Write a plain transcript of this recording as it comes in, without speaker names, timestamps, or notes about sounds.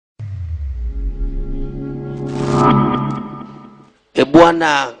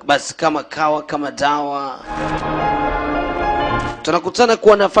bwana. Basi kama kawa kama dawa, tunakutana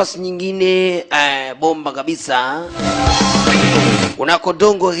kwa nafasi nyingine bomba kabisa. Unako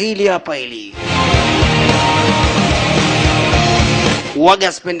dongo hili hapa hili.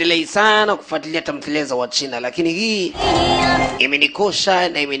 Waga sipendelei sana kufuatilia tamthilia za Wachina, lakini hii imenikosha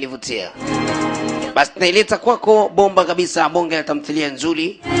na imenivutia. Basi naileta kwako bomba kabisa, bonge la tamthilia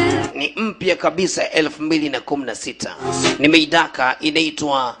nzuri. Ni mpya kabisa 2016. Nimeidaka,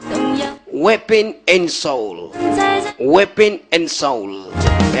 inaitwa Weapon and Soul. Weapon and Soul.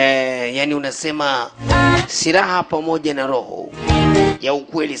 Yani unasema silaha pamoja na roho ya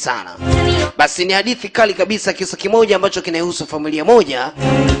ukweli sana. Basi ni hadithi kali kabisa, kisa kimoja ambacho kinahusu familia moja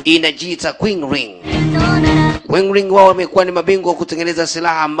inajiita Queen Ring. Queen Ring wao wamekuwa ni mabingwa kutengeneza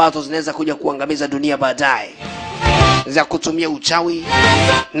silaha ambazo zinaweza kuja kuangamiza dunia baadaye, za kutumia uchawi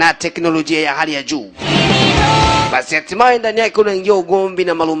na teknolojia ya hali ya juu. Basi hatimaye ndani yake unaingia ugomvi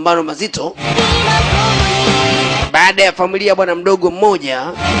na malumbano mazito baada ya familia bwana mdogo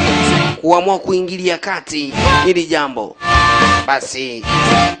mmoja kuamua kuingilia kati hili jambo. Basi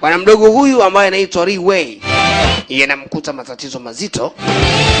bwana mdogo huyu ambaye anaitwa Riwei yanamkuta matatizo mazito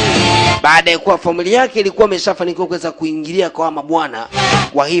baada ya kuwa familia yake ilikuwa imeshafanikiwa kuweza kuingilia kwa mabwana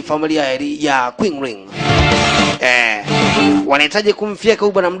wa hii familia ya Queen Ring. Wanahitaji kumfieka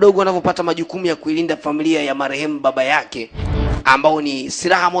huyu bwana mdogo anapopata majukumu ya kuilinda familia ya marehemu baba yake, ambao ni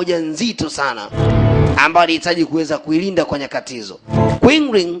silaha moja nzito sana ambao anahitaji kuweza kuilinda kwa nyakati hizo.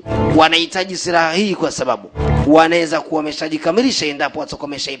 Queen Ring wanahitaji silaha hii kwa sababu wanaweza kuwa wameshajikamilisha endapo watakuwa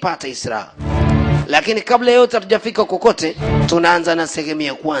wameshaipata hii silaha. Lakini kabla yote hatujafika kokote, tunaanza na sehemu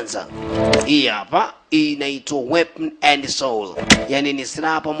ya kwanza. Hii hapa inaitwa Weapon and Soul, yani ni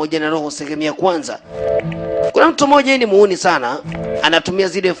silaha pamoja na roho, sehemu ya kwanza. Kuna mtu mmoja ni muuni sana, anatumia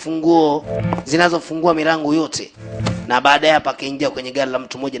zile funguo zinazofungua milango yote, na baadaye hapa akaingia kwenye gari la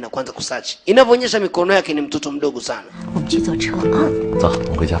mtu mmoja na kuanza kusearch. Inavyoonyesha mikono yake ni mtoto mdogo sana.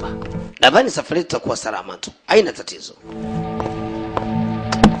 Nadhani safari tutakuwa salama tu, haina tatizo.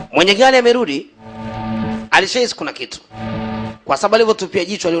 Mwenye gari amerudi, alishahisi kuna kitu, kwa sababu alivyotupia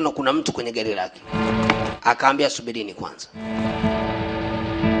jicho aliona kuna mtu kwenye gari lake. Akaambia subirini kwanza.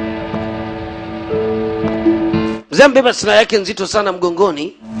 Mzee mbeba silaha yake nzito sana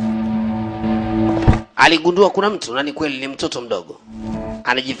mgongoni, aligundua kuna mtu, na ni kweli ni mtoto mdogo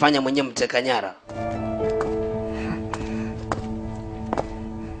anajifanya mwenye mteka nyara.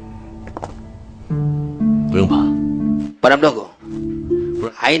 Bwana mdogo,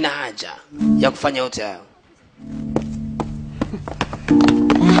 haina haja ya kufanya yote hayo.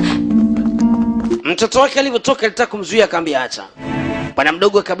 Mtoto wake alivyotoka alitaka kumzuia, akaambia acha. Bwana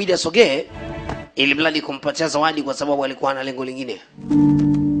mdogo akabidi asogee ili mradi kumpatia zawadi, kwa sababu alikuwa na lengo lingine.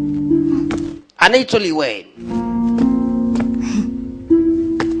 Anaitwa Liwen.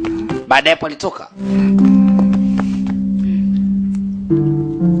 Baada ya hapo alitoka.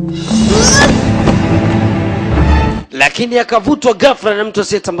 Lakini akavutwa ghafla na mtu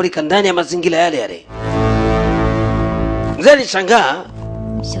asiyetambulika ndani ya mazingira yale yale. Mzee alishangaa,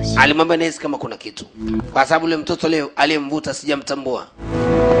 alimwambia nesi kama kuna kitu, kwa sababu yule mtoto leo aliyemvuta sijamtambua.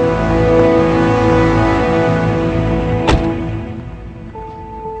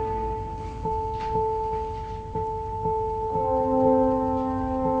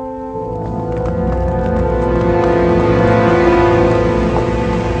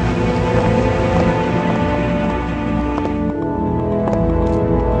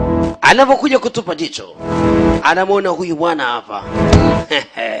 Anapokuja kutupa jicho, anamuona huyu bwana hapa.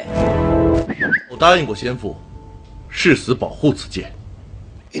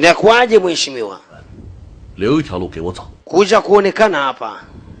 Inakuaje mheshimiwa? Kuja kuonekana hapa.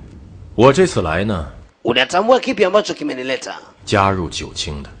 Unatambua kipi ambacho kimenileta?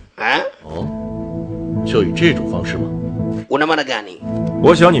 Una maana gani?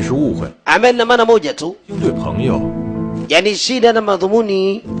 Amen, na maana moja tu. Yani shida na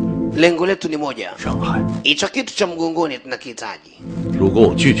madhumuni, lengo letu ni moja. Hicho kitu cha mgongoni tunakihitaji.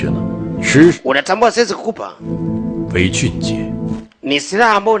 Unatambua siwezi kukupa. Ni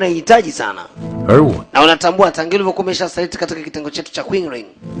silaha ambayo unahitaji sana. Na unatambua tangu ulivyokuwa umeshasaliti katika kitengo chetu cha Queen Ring,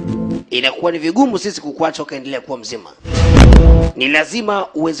 inakuwa ni vigumu sisi kukuacha ukaendelea kuwa mzima. Ni lazima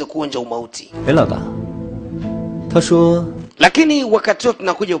uweze kuonja umauti. Lakini wakati wote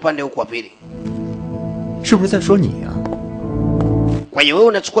tunakuja upande huko wa pili. Kwa hiyo wewe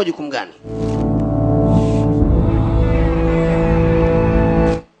unachukua jukumu gani?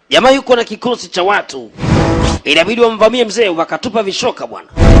 Jamaa yuko na kikosi cha watu, inabidi wamvamie mzee, wakatupa vishoka bwana.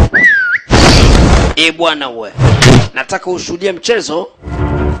 Bwana wewe, nataka ushuhudie mchezo,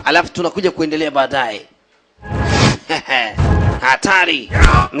 alafu tunakuja kuendelea baadaye. Hatari.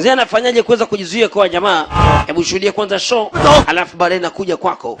 Mzee anafanyaje kuweza kujizuia kwa jamaa? Hebu shuhudia kwanza show, alafu baadaye nakuja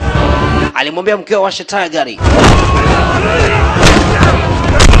kwako. Alimwambia mkeo washe taa gari.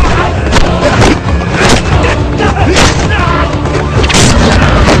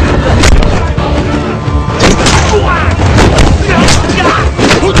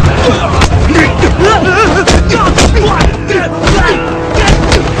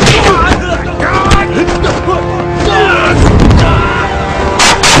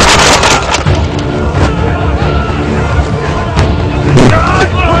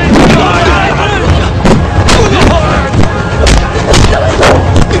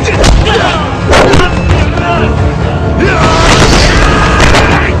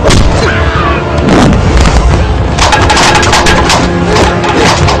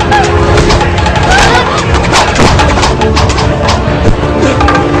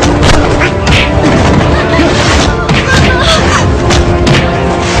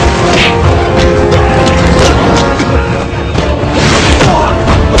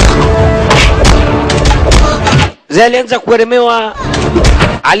 Alianza kueremewa,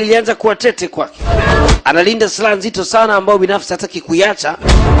 alianza kuwa tete kwake. Analinda silaha nzito sana ambao binafsi hataki kuiacha.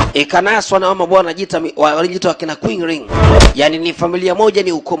 Ikanaswa na mama bwana walijita wakina Queen Ring. Yani ni familia moja,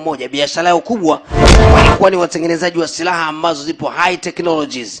 ni ukoo mmoja. Biashara yao kubwa walikuwa ni watengenezaji wa silaha ambazo zipo high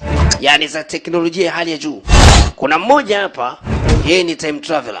technologies. Yani za teknolojia ya hali ya juu. Kuna mmoja hapa, yeye ni time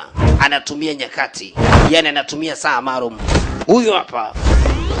traveler. Anatumia nyakati. Yani anatumia saa maalum. Huyu hapa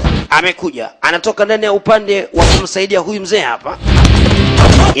amekuja, anatoka ndani ya upande wa kumsaidia huyu mzee hapa.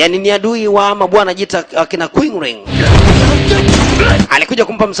 Yani ni adui wa ama bwana jita akina Queen Ring. Alikuja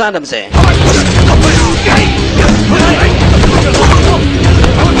kumpa msaada mzee.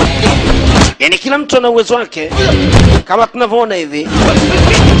 Yani kila mtu ana uwezo wake. Kama tunavyoona hivi,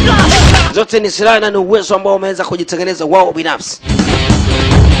 zote ni silaha na ni uwezo ambao wameweza kujitengeneza wao binafsi.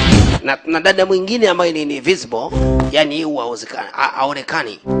 Na dada mwingine ambaye ni invisible, yani huwa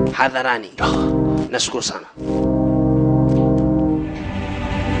haonekani hadharani. Nashukuru sana.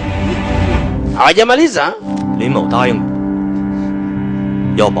 Hawajamaliza. Lin Mou答应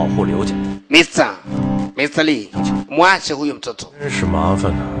要保护刘家。 Mr. Lee, mwache huyo mtoto. 真是麻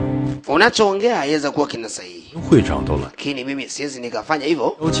烦啊！ Unachoongea haiweza kuwa kina sahihi. 会长都来， Lakini mimi siwezi nikafanya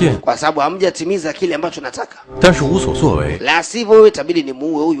hivyo 刘健， kwa sababu hamjatimiza kile ambacho nataka. 但是无所作为。 La sivyo wewe itabidi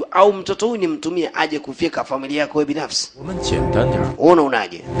nimuue huyu au mtoto huyu nimtumie aje kufika familia yako wewe binafsi. 我们简单点，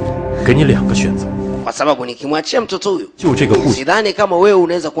 Unaonaje? 给你2个选择， Kwa sababu nikimwachia mtoto huyu, 就这个户籍。 sidhani kama wewe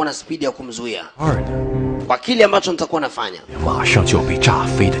unaweza kuwa na spidi ya kumzuia 2呢， kwa kile ambacho nitakuwa nafanya. 马上就要被炸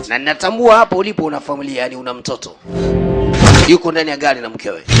飞的。 Na ninatambua hapo ulipo una familia, yani una mtoto. Yuko ndani ya gari na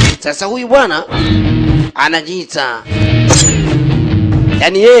mkewe. Sasa huyu bwana anajiita,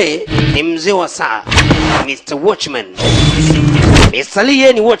 yani yeye ni mzee wa saa, Mr. Watchman. Mr. Lee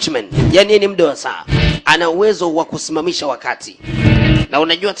yeye ni watchman, yani yeye ni mde wa saa. Ana uwezo wa kusimamisha wakati. Na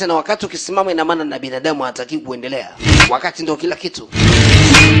unajua tena wakati ukisimama ina maana na binadamu hataki kuendelea. Wakati ndio kila kitu.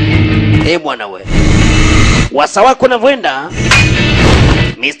 Bwana we. Wasa wako unavyoenda,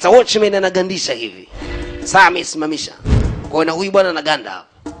 Mr. Watchman anagandisha hivi. Saa amesimamisha. Kwa hiyo huyu bwana anaganda hapo.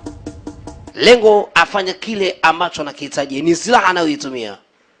 Lengo afanye kile ambacho anakihitaji. Ni silaha anayoitumia.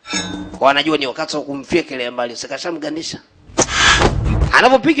 Kwa anajua ni wakati wa kumfia kile mbali, usikashamgandisha.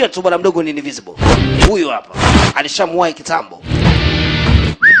 Anapopiga tu bwana mdogo ni invisible. Huyu hapa alishamwahi kitambo.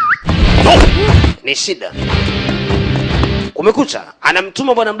 Ni shida. Kumekucha,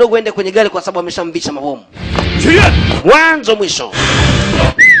 anamtuma bwana mdogo aende kwenye gari kwa sababu ameshamvisha mabomu. Mwanzo mwisho.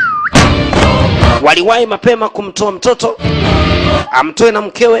 Waliwahi mapema kumtoa mtoto, amtoe na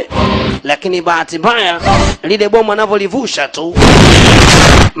mkewe, lakini bahati mbaya lile bomu anavyolivusha tu,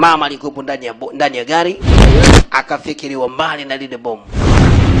 mama alikuwa ndani ya gari, akafikiriwa mbali na lile bomu.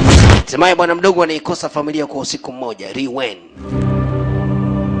 Hatimaye bwana mdogo anaikosa familia kwa usiku mmoja. Rewind.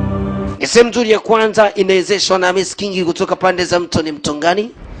 Ni sehemu nzuri ya kwanza, inawezeshwa na Miss Kingi kutoka pande za Mtoni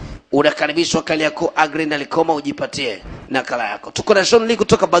Mtongani. Unakaribishwa kali yako Agrena Likoma ujipatie nakala yako. Tuko na Sean Lee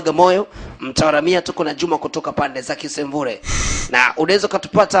kutoka Bagamoyo, Mtawaramia. Tuko na Juma kutoka pande za Kisemvure. Na unaweza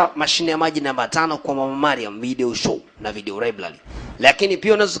kutupata mashine ya maji namba 5 kwa Mama Mariam video show na video library. Lakini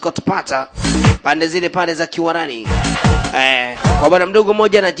pia unaweza kutupata pande za Kiwarani. Kwa bwana mdogo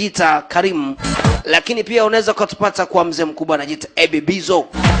mmoja anajiita Karim. Lakini pia unaweza kutupata kwa mzee mkubwa anajiita Ebibizo.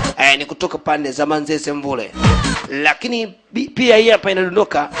 Ni kutoka pande za Manzese Mvule. Lakini pia hii hapa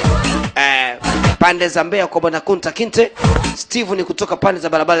inadondoka pande za Mbeya kwa bwana Kunta Kinte. Steve ni kutoka pande za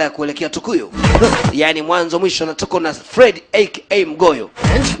barabara ya kuelekea Tukuyu. Yani mwanzo mwisho. Na tuko na Fred aka Mgoyo,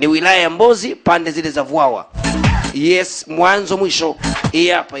 ni wilaya ya Mbozi pande zile za Vuawa. Yes, mwanzo mwisho. Hii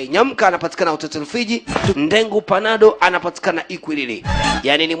hapa Nyamka anapatikana Hotel Fiji, Ndengu Panado anapatikana Ikwilili.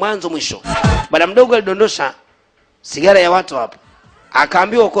 Yaani ni mwanzo mwisho. Bwana mdogo alidondosha sigara ya watu hapa.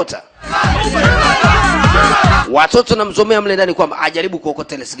 Akaambiwa okota. Watoto namzomea mle ndani kwamba ajaribu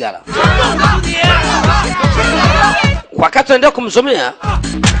kuokota ile sigara. Wakati anaendelea kumzomea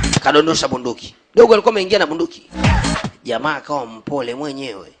kadondosha bunduki. Dogo alikuwa ameingia na bunduki. Jamaa akawa mpole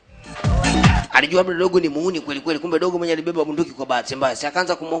mwenyewe. Alijua labda dogo ni muuni kweli kweli, kumbe dogo mwenye alibeba bunduki kwa bahati mbaya. Si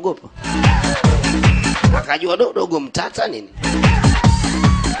akaanza kumwogopa. Akajua dogo mtata nini?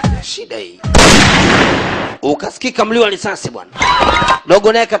 Shida hii. Ukasikika mlio wa risasi bwana.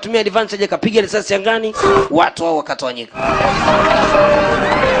 Dogo naye akatumia advantage akapiga risasi angani, watu hao wakatawanyika.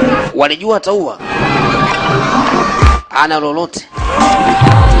 Walijua ataua. Ana lolote.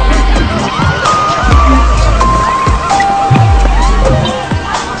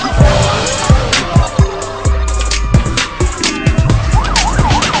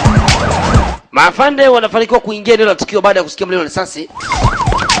 Maafande wanafanikiwa kuingia eneo la tukio baada ya kusikia mlio wa risasi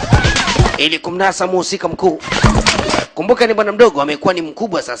ili kumnasa mhusika mkuu. Kumbuka ni bwana mdogo amekuwa ni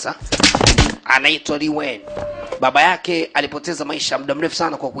mkubwa sasa. Anaitwa Liwen. Baba yake alipoteza maisha muda mrefu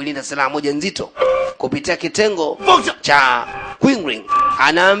sana kwa kuilinda silaha moja nzito kupitia kitengo cha Queen.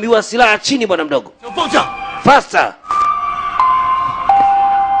 Anaambiwa silaha chini bwana mdogo. Faster.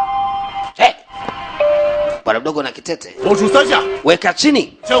 Hey. Bwana mdogo na kitete. Weka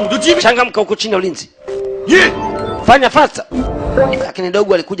chini. Changamka huko chini ya ulinzi. Fanya faster. Lakini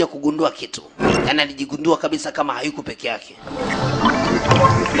dogo alikuja kugundua kitu. Yaani alijigundua kabisa kama hayuko peke yake.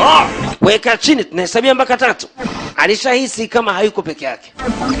 Weka chini, tunahesabia mpaka 3. Alishahisi kama hayuko peke yake.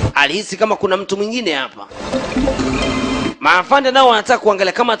 Alihisi kama kuna mtu mwingine hapa. Maafande nao wanataka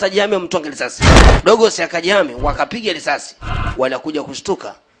kuangalia kama atajihami mtu angalia risasi. Dogo si akajihami, wakapiga risasi. Wanakuja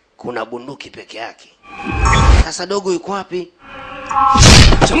kushtuka kuna bunduki peke yake. Sasa dogo yuko wapi?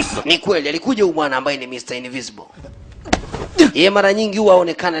 Ni kweli alikuja huyu bwana ambaye ni Mr. Invisible. Yeye mara nyingi huwa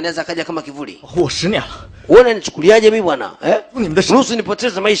aonekana anaweza kaja kama kivuli. 10 年了。 Wewe unanichukuliaje mimi bwana? Ni mdasha. Ruhusu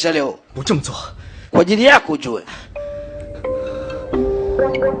nipoteze maisha leo. 不这么做。 Kwa ajili yako ujue.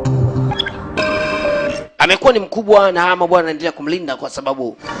 Amekuwa ni mkubwa na ama bwana anaendelea kumlinda kwa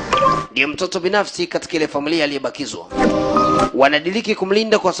sababu ndiye mtoto binafsi katika ile familia aliyebakizwa. Wanadiliki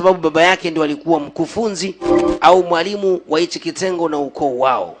kumlinda kwa sababu baba yake ndio alikuwa mkufunzi au mwalimu wa hichi kitengo na ukoo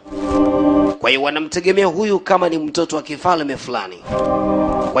wao. Kwa hiyo wanamtegemea huyu kama ni mtoto wa kifalme fulani.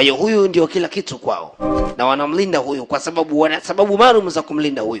 Kwa hiyo huyu ndio kila kitu kwao. Na wanamlinda huyu kwa sababu wana sababu maalum za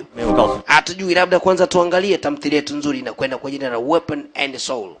kumlinda huyu. Hatujui, labda kwanza tuangalie tamthilia yetu nzuri na kwenda kwa jina la Weapon and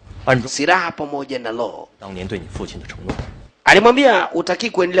Soul. Silaha pamoja na law. Alimwambia utaki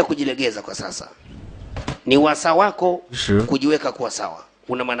kuendelea kujilegeza kwa sasa. Ni wasaa wako kujiweka kuwa sawa.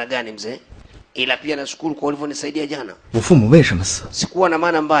 Una maana gani mzee? Ila pia nashukuru kwa ulivyonisaidia jana. 我父母为什么死？ Sikuwa na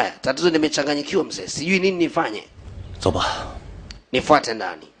maana mbaya. Tatizo nimechanganyikiwa mzee. Sijui nini nifanye. 走吧。 Nifuate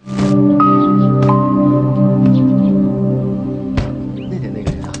ndani. 那天那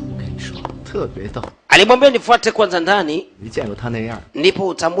个人啊，我跟你说，特别逗。 Alimwambia nifuate kwanza ndani, 没见过他那样。 ndipo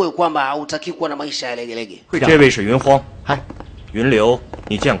utambue kwamba hautaki kuwa na maisha ya legelege. 会长， 这位是云荒， 嗨， 云流，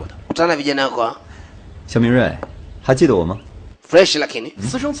你见过他？ Kutana vijana wako 肖明瑞，还记得我吗？ fresh lakini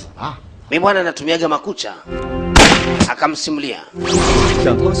私生子啊。 mimi bwana anatumiaga makucha. Akamsimulia.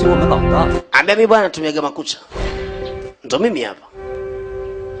 想偷袭我们老大， Ambia mimi bwana anatumiaga makucha. Ndo mimi hapa.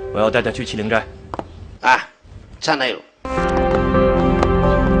 我要带他去麒麟寨。 Ah, chana hilo.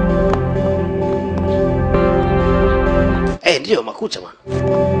 Ndio makucha bwana.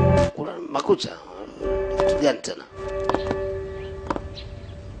 Kuna makucha. Gani tena?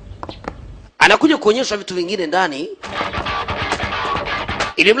 Anakuja kuonyesha vitu vingine ndani.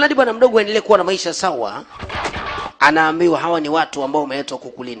 Ili mradi bwana mdogo aendelee kuwa na maisha sawa. Anaambiwa hawa ni watu ambao wameletwa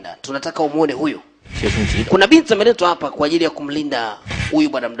kukulinda. Tunataka umuone huyu. Kuna binti ameletwa hapa kwa ajili ya kumlinda huyu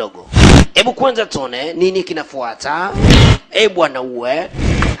bwana mdogo. Hebu kwanza tuone nini kinafuata. Bwana uwe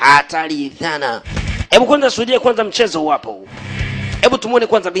hatari sana. Hebu kwanza shuhudia kwanza mchezo wapo. Hebu tumuone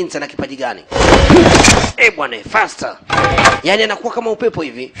kwanza binti ana kipaji gani. Bwana faster. Yaani anakuwa kama upepo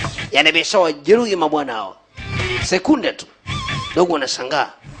hivi. Yaani ameshawajeruhi mabwana hao. Sekunde tu. Dogo anashangaa.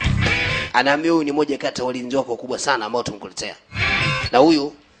 Anaambia huyu ni moja kati ya walinzi wako kubwa sana ambao tumkuletea. Na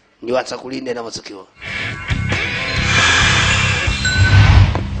huyu ndio atakulinda na matukio.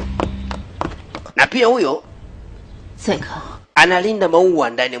 Na pia huyo analinda maua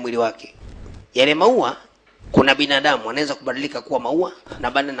ndani ya mwili wake. Yale maua kuna binadamu anaweza kubadilika kuwa maua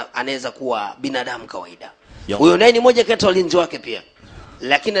na baadaye anaweza kuwa binadamu kawaida. Huyo naye ni moja kati ya walinzi wake pia.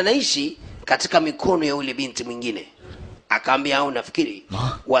 Lakini anaishi katika mikono ya yule binti mwingine. Akaambia au nafikiri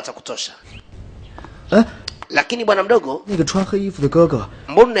watakutosha. Lakini bwana mdogo, 那个穿黑衣服的哥哥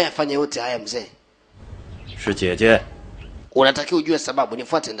mbona unayafanya yote haya mzee? 是姐姐。 Unatakiwa ujue sababu,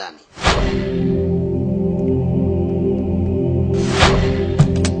 nifuate ndani.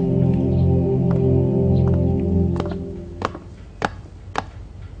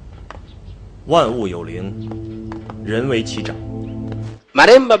 万物有灵，人为其长，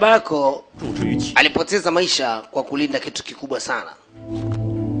 Marehemu baba yako 助之于己。 alipoteza maisha kwa kulinda kitu kikubwa sana,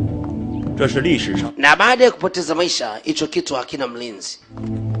 这是历史上 na baada ya kupoteza maisha hicho kitu hakina mlinzi.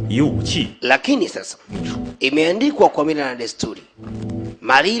 以武器 Lakini sasa 秘术， imeandikwa kwa mila na desturi,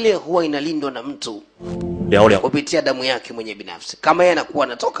 mali ile huwa inalindwa na mtu 寥寥 kupitia damu yake mwenye binafsi. Kama yeye anakuwa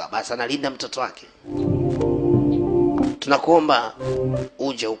anatoka, basi analinda mtoto wake. Tunakuomba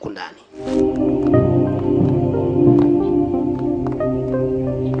uje huku ndani.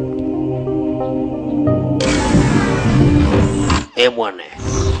 Bwana,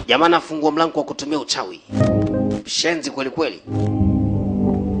 jamaa anafungua mlango kwa kutumia uchawi. Shenzi kweli kweli.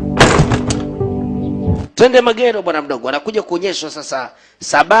 Twende Magero bwana mdogo, anakuja kuonyeshwa sasa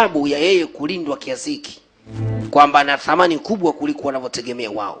sababu ya yeye kulindwa kiasi hiki, kwamba ana thamani kubwa kuliko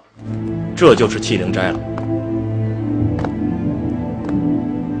wanavyotegemea wao. 这就是气灵斋了。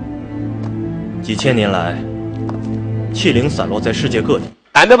几千年来，气灵散落在世界各地。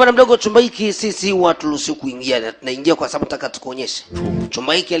 Ambia bwana mdogo, chumba hiki sisi watu ruhusu kuingia, na tunaingia kwa sababu nataka tukuonyeshe.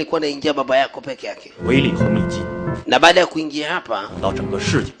 Chumba hiki alikuwa anaingia baba yako peke yake. 威力和秘籍， Na baada ya kuingia hapa, 到整个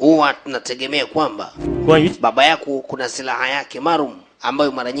世界。 huwa tunategemea kwamba 关于 baba yako kuna silaha yake maalum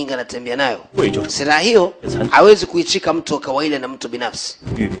ambayo mara nyingi anatembea nayo. 贵就是 Silaha hiyo hawezi kuishika mtu wa kawaida na mtu binafsi.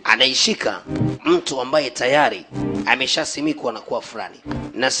 玉， Anaishika mtu ambaye tayari ameshasimikwa na kuwa fulani,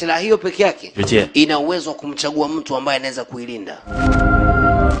 na silaha hiyo peke yake 直接 ina uwezo wa kumchagua mtu ambaye anaweza kuilinda.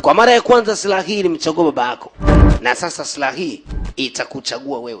 Kwa mara ya kwanza silaha hii ilimchagua baba yako, na sasa silaha hii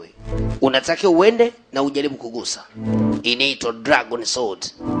itakuchagua wewe. Unatakiwa uende na ujaribu kugusa. Inaitwa Dragon Sword.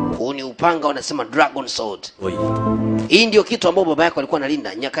 Huu ni upanga, wanasema Dragon Sword. 所以 Hii ndio kitu ambacho baba yako alikuwa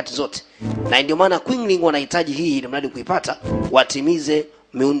analinda nyakati zote, na ndio maana Queenling wanahitaji hii ili mradi kuipata watimize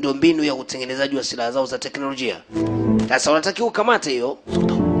miundombinu ya utengenezaji wa silaha zao za teknolojia. Sasa unatakiwa ukamate hiyo,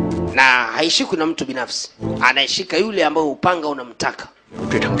 na haishikwi na mtu binafsi, anaishika yule ambaye upanga unamtaka.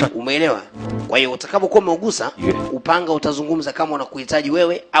 这场战 Umeelewa? Kwa hiyo utakapokuwa umeugusa upanga utazungumza kama unakuhitaji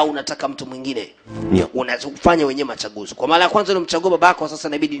wewe au unataka mtu mwingine. 你 Unafanya wenyewe machaguzi. Kwa mara ya kwanza ulimchagua babako, sasa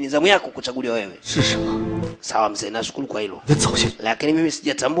inabidi nizamu yako kuchaguliwa wewe. 是什么？ Sawa mzee, nashukuru kwa hilo. 你走下去。 Lakini mimi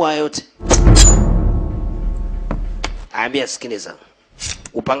sijatambua haya yote. Aambia sikiliza.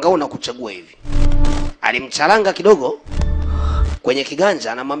 Upanga huu unakuchagua hivi. Alimcharanga kidogo kwenye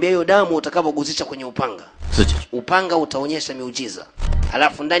kiganja, anamwambia hiyo damu utakapogusisha kwenye upanga, 自己 upanga utaonyesha miujiza.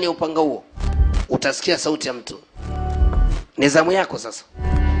 Alafu ndani ya upanga huo utasikia sauti ya mtu. Ni zamu yako sasa.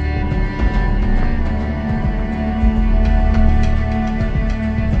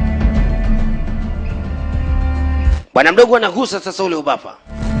 Bwana mdogo anagusa sasa ule ubapa.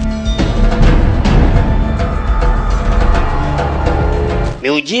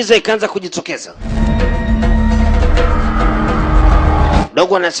 Miujiza ikaanza kujitokeza.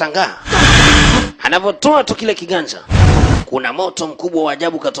 Dogo anashangaa. Anapotoa tu kile kiganja, kuna moto mkubwa wa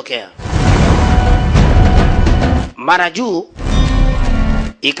ajabu katokea. Mara juu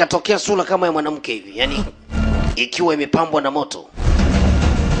ikatokea sura kama ya mwanamke hivi, yani ikiwa imepambwa na moto.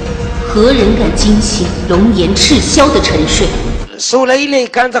 何人敢惊醒龙颜赤霄的沉睡？ Sura ile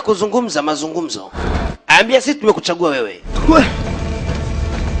ikaanza kuzungumza mazungumzo. Ambia sisi tumekuchagua wewe. 喂，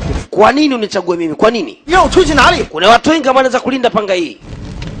 Kwa nini unichague mimi? Kwa nini? 让我出去哪里？ Kuna watu wengi ambao wanaweza kulinda panga hii.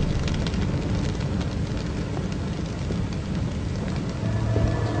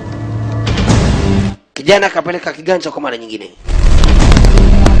 Kijana akapeleka kiganja kwa mara nyingine.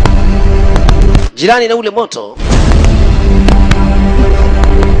 Jirani na ule moto,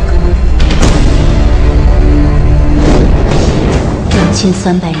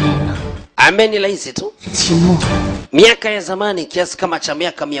 2300年了， ambaye ni rahisi tu. 是清末 Miaka ya zamani kiasi kama cha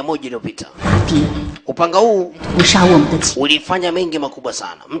miaka 100 iliyopita. 大帝 Upanga huu 屠杀我们的亲 ulifanya mengi makubwa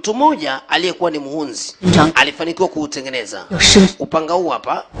sana. Mtu mmoja aliyekuwa ni muhunzi 长， alifanikiwa kuutengeneza 要生 upanga huu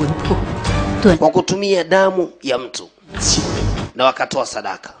hapa 魂魄，断 kwa kutumia damu ya mtu 气， na wakatoa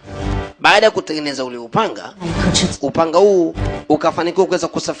sadaka. Baada ya kutengeneza ule upanga, 那一刻之 upanga huu ukafanikiwa kuweza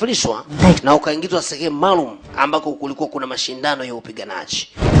kusafirishwa na ukaingizwa sehemu maalum ambako kulikuwa kuna mashindano ya upiganaji,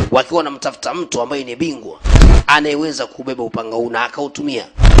 wakiwa wanamtafuta mtu ambaye ni bingwa anayeweza kubeba upanga huu, na akautumia.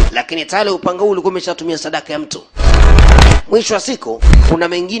 Lakini tayari upanga huu ulikuwa umeshatumia sadaka ya mtu. Mwisho wa siku kuna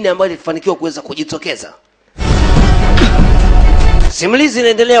mengine ambayo ilifanikiwa kuweza kujitokeza. Simulizi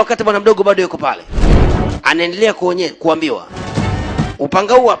inaendelea wakati bwana mdogo bado yuko pale, anaendelea kuambiwa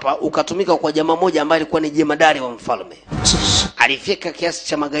Upanga huu hapa ukatumika kwa jamaa moja ambaye alikuwa ni jemadari wa mfalme. Alifika kiasi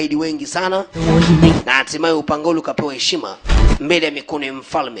cha magaidi wengi sana, na hatimaye upanga ule ukapewa heshima mbele ya mikono ya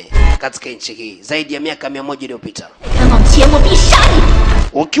mfalme katika nchi hii zaidi ya miaka 100 iliyopita.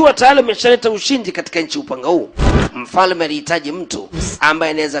 Ukiwa tayari umeshaleta ushindi katika nchi upanga huu, mfalme alihitaji mtu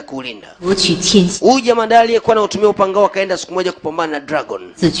ambaye anaweza kuulinda. Huyu jemadari aliyekuwa anatumia upanga huu akaenda siku moja kupambana na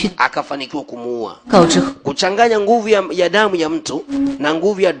dragon, akafanikiwa kumuua. Kuchanganya nguvu ya damu ya mtu na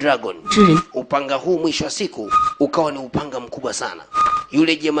nguvu ya dragon, upanga huu mwisho wa siku ukawa ni upanga mkubwa sana.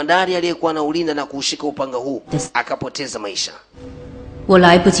 Yule jemadari aliyekuwa anaulinda na kuushika upanga huu akapoteza maisha.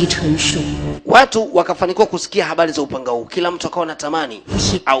 Watu wakafanikiwa kusikia habari za upanga huu, kila mtu akawa anatamani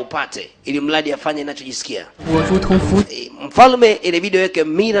aupate ili mradi afanye anachojisikia. Mfalme ilibidi aweke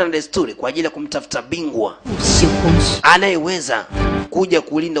mila na desturi kwa ajili ya kumtafuta bingwa anayeweza kuja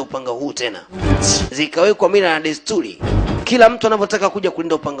kulinda upanga huu tena. Zikawekwa mila na desturi, kila mtu anapotaka kuja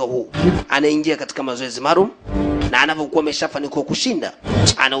kulinda upanga huu anaingia katika mazoezi maalum, na anapokuwa ameshafanikiwa kushinda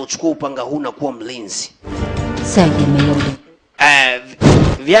anauchukua upanga huu na kuwa mlinzi.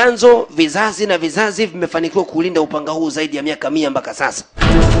 Vyanzo vizazi na vizazi vimefanikiwa kulinda upanga huu zaidi ya miaka 100 mpaka sasa.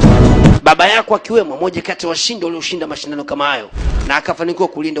 Baba yako akiwemo mmoja kati ya washindi walioshinda mashindano kama hayo, na akafanikiwa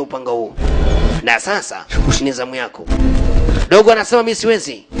kulinda upanga huu. Na sasa ni zamu yako. Dogo anasema mimi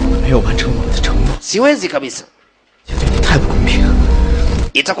siwezi. Siwezi kabisa.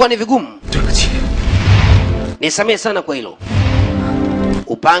 Itakuwa ni vigumu. Nisamehe sana kwa hilo.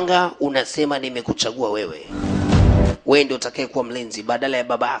 Upanga unasema nimekuchagua wewe. Wewe ndio utakayekuwa mlinzi badala ya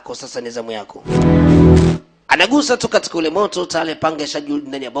baba yako. Sasa ni zamu yako. Anagusa tu katika ule moto, tale panga ishajuli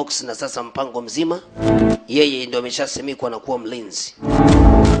ndani ya box, na sasa mpango mzima yeye ndio ameshasemekwa na kuwa mlinzi.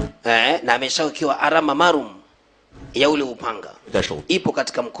 Na ameshawekewa alama maalum ya ule upanga. Ipo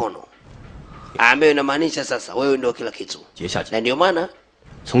katika mkono. Ambayo inamaanisha sasa wewe ndio kila kitu. Na ndio maana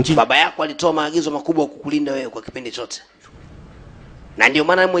baba yako alitoa maagizo makubwa kukulinda wewe kwa kipindi chote. Na ndio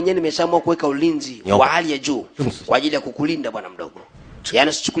maana mwenyewe nimeshaamua kuweka ulinzi wa hali ya juu kwa ajili ya kukulinda bwana mdogo. Yaani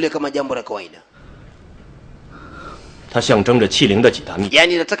usichukulie kama jambo la kawaida.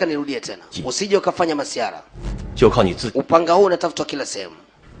 Yaani nataka nirudie tena. Usije ukafanya masiara. Upanga huu unatafutwa kila sehemu.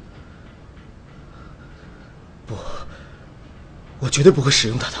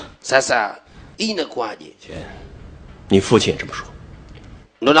 Sasa hii inakuaje?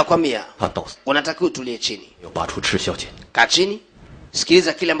 Ndio nakwambia. Unatakiwa utulie chini. Kaa chini.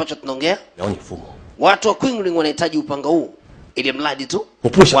 Sikiliza kile ambacho tunaongea. Watu wa Qingling wanahitaji upanga huu ili mradi tu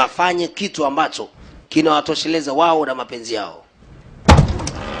wafanye kitu ambacho kinawatosheleza wao na mapenzi yao.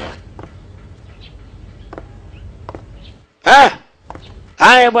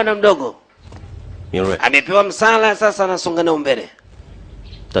 Haya bwana mdogo. Amepewa msala, sasa anasonga nao mbele.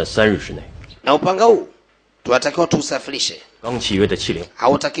 Na upanga huu tunatakiwa tuusafirishe.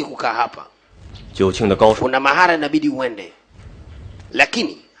 Hautaki kukaa hapa. Kuna mahara inabidi uende.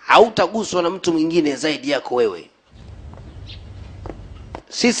 Lakini hautaguswa na mtu mwingine zaidi yako wewe.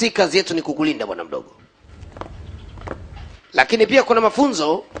 Sisi kazi yetu ni kukulinda bwana mdogo. Lakini pia kuna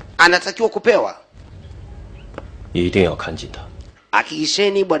mafunzo anatakiwa kupewa.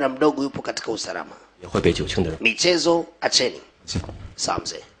 Hakikisheni bwana mdogo yupo katika usalama. Michezo acheni. Sawa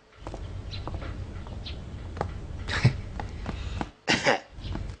mzee.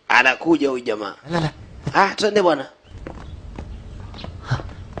 Anakuja huyu jamaa. Twende bwana.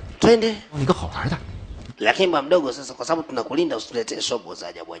 Twende. Lakini bwana mdogo sasa, kwa sababu tunakulinda usituletee shobo za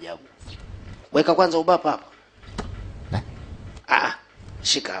ajabu ajabu. Weka kwanza ubapa hapa.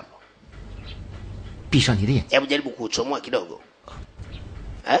 Shika hapo. Hebu jaribu kuuchomoa kidogo.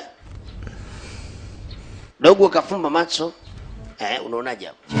 Dogo akafumba macho. Unaonaje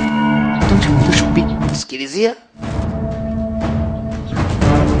hapo? Sikilizia.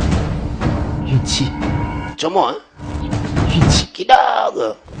 Chomoa.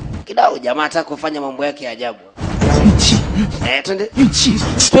 Kidogo. Kidogo jamaa ataka kufanya mambo yake ya ajabu. Twende.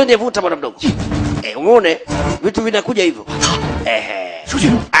 Twende vuta bwana mdogo. Umeone vitu vinakuja hivyo.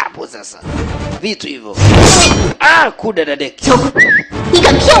 Hapo sasa. Vitu hivyo. Kuda dadeki.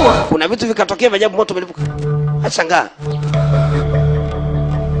 Kuna vitu vikatokea vya ajabu, moto umelipuka. Ashangaa.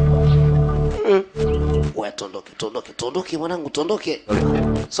 Wewe tondoke mwanangu, tondoke.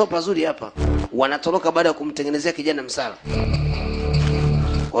 Sio pazuri hapa. Wanatoroka baada ya kumtengenezea kijana msala.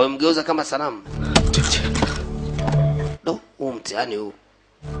 Wamemgeuza kama sanamu. Mtihani huu.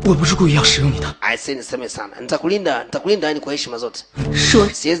 Niseme sana. Nitakulinda yani kwa heshima zote.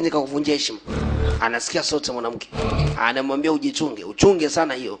 Siwezi nikakuvunjia heshima. Anasikia sote mwanamke. Anamwambia ujichunge, uchunge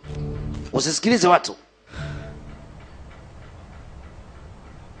sana hiyo. Usisikilize watu.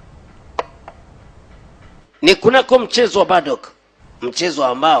 Ni kunako mchezo wa Badok. mchezo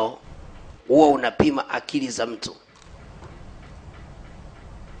ambao huwa unapima akili za mtu.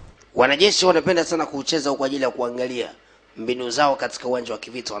 Wanajeshi wanapenda sana kucheza kwa ajili ya kuangalia mbinu zao katika uwanja wa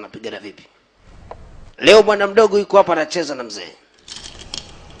kivita wanapigana vipi. Leo bwana mdogo yuko hapa anacheza na mzee.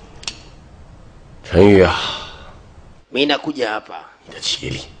 Chanyu ah, mimi nakuja hapa.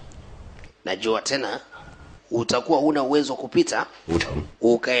 Chili. Najua tena utakuwa huna uwezo kupita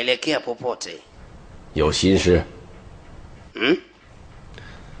ukaelekea popote. 有心事?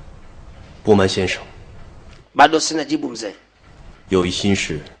 不瞒先生， Bado sina jibu mzee. 有一心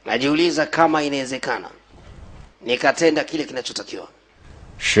事。 Najiuliza kama inawezekana nikatenda kile kinachotakiwa.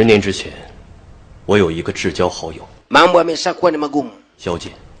 10年之前，我有一个至交好友， Mambo yameshakuwa ni magumu. 小姐，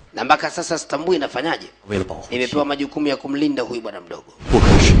 Na mpaka sasa sitambui nafanyaje. 为了保护 Nimepewa majukumu ya kumlinda huyu bwana mdogo. 不可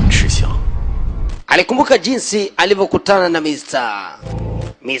使人吃香。 Alikumbuka jinsi alivyokutana na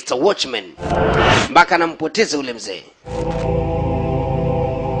Mr. Watchman mpaka anampoteza ule mzee.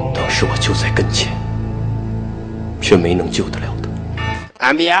 当时我就在跟前，却没能救得了他。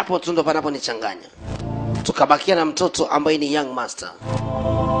 Ambia hapo tu ndo panaponichanganya. Tukabakia na mtoto ambaye ni young master.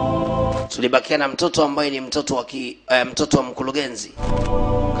 Tulibakia na mtoto ambaye ni mtoto wa mkurugenzi.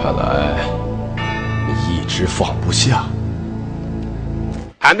 看来你一直放不下。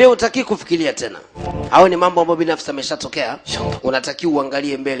 Ambia utaki kufikiria tena. Hao ni mambo ambayo binafsi ameshatokea. Unataki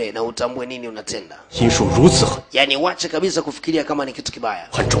uangalie mbele na utambue nini unatenda. 心术如此狠， Yaani wache kabisa kufikiria kama ni kitu kibaya.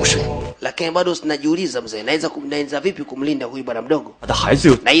 很终身。 Lakini bado sinajiuliza mzee, naweza vipi kumlinda huyu bwana mdogo? 他的孩子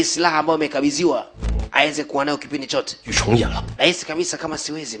又 Na hii silaha ambayo amekabidhiwa aweze kuwa nayo kipindi chote. 去重演了。 Nahisi kabisa kama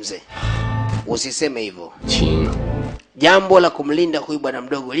siwezi mzee. Usiseme hivyo. 亲， Jambo la kumlinda huyu bwana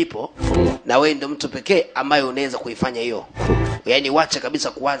mdogo lipo na wewe ndio mtu pekee ambaye unaweza kuifanya hiyo. Yaani wacha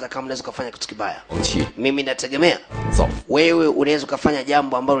kabisa kuwaza kama unaweza kufanya kitu kibaya. 王七， Mimi nategemea 走， wewe unaweza kufanya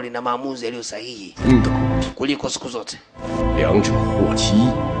jambo ambalo lina maamuzi yaliyo sahihi 的， kuliko siku zote. 两者或其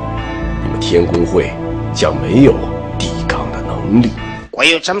一，你们天工会将没有抵抗的能力。 Kwa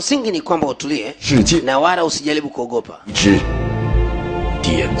hiyo cha msingi ni kwamba utulie 世界 na wala usijaribu kuogopa. 一致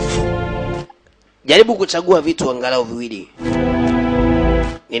颠覆。 Jaribu kuchagua vitu angalau viwili.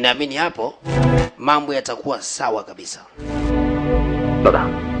 Ninaamini hapo mambo yatakuwa sawa kabisa. 老大，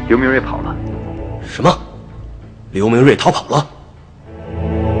刘明瑞跑了。 什么？刘明瑞逃跑了？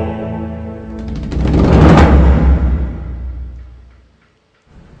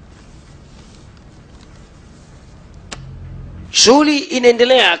 Shughuli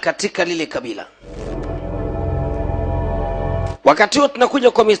inaendelea katika lile kabila. Wakati huo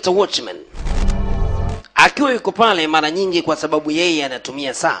tunakuja kwa Mr. Watchman. Akiwa yuko pale mara nyingi kwa sababu yeye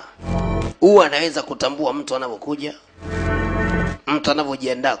anatumia saa. Huwa anaweza kutambua mtu anapokuja, mtu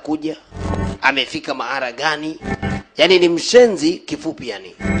anavyojiandaa kuja, amefika mahara gani. Yaani ni mshenzi kifupi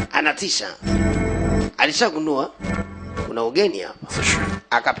yani. Anatisha. Alishagundua kuna ugeni hapa.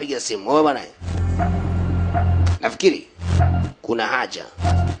 Akapiga simu. Wewe bwana. Nafikiri kuna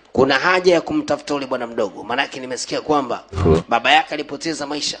haja ya kumtafuta yule bwana mdogo. Maana yake nimesikia kwamba baba yake alipoteza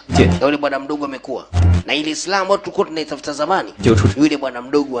maisha. Na yule bwana mdogo amekuwa. Na ile Islam ambayo tulikuwa tunaitafuta zamani, yule bwana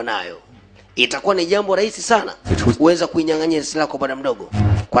mdogo anayo. Itakuwa ni jambo rahisi sana kuweza kuinyang'anya silaha kwa bwana mdogo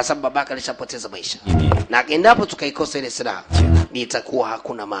kwa sababu babaka alishapoteza maisha. Na endapo tukaikosa ile silaha, itakuwa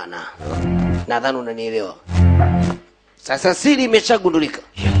hakuna maana. Nadhani unanielewa. Sasa siri imeshagundulika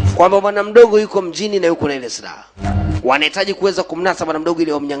kwamba bwana mdogo yuko mjini na yuko na ile silaha. Wanahitaji kuweza kumnasa bwana mdogo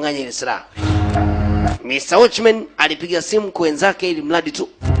ili wamnyang'anye ile silaha. Mr. Watchman alipiga simu kwa wenzake ili mradi tu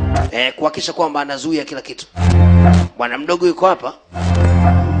kuhakikisha kwamba anazuia kila kitu. Bwana mdogo yuko hapa.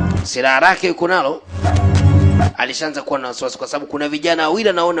 Silaha yake yuko nalo. Alishaanza kuwa na wasiwasi kwa sababu kuna vijana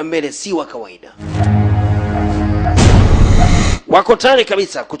wawili naona mbele si wa kawaida. Wako tayari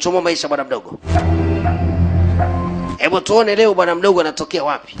kabisa kuchomoa maisha bwana mdogo. Hebu tuone leo bwana mdogo anatokea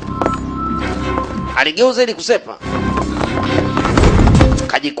wapi. Aligeuza ili kusepa.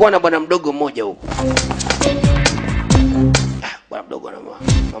 Kajikuwa na bwana mdogo mmoja huko. Bwana mdogo ana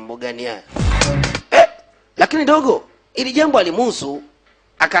mambo gani haya? Lakini dogo, ili jambo alimuhusu,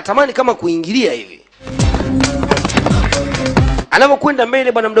 akatamani kama kuingilia hivi. Anapokwenda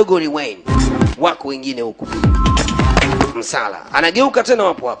mbele bwana mdogo ni Wayne. Wako wengine huko. Msala. Anageuka tena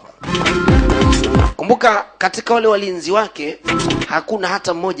wapo hapa. Kumbuka katika wale walinzi wake hakuna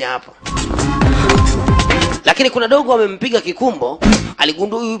hata mmoja hapa. Lakini kuna dogo amempiga kikumbo,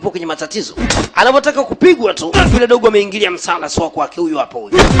 aligundua huyu yupo kwenye matatizo. Anapotaka kupigwa tu, yule dogo ameingilia msala swa kwake huyu hapa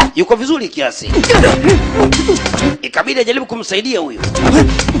huyu. Yuko vizuri kiasi. Ikabidi ajaribu kumsaidia huyu.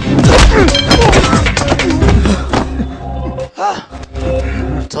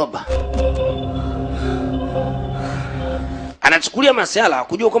 Toba. Anachukulia masuala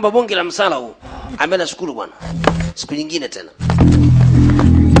kujua kwamba bonge la msala huu. Ambaye nashukuru bwana. Siku nyingine tena.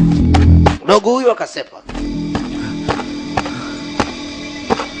 Dogo huyu akasepa.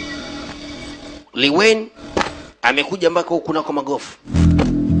 Liwen amekuja mpaka huku nako magofu.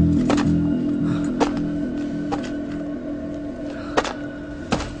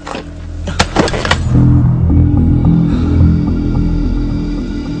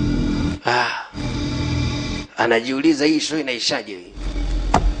 Anajiuliza hii show inaishaje hii.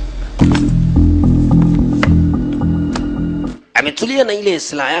 Ametulia na ile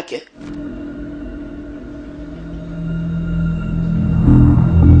silaha yake.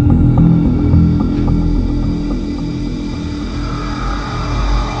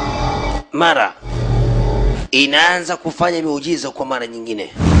 Mara inaanza kufanya miujiza kwa mara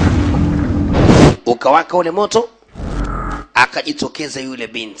nyingine. Ukawaka ule moto, akajitokeza yule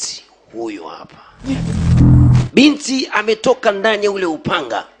binti. Huyo hapa. Binti ametoka ndani ya ule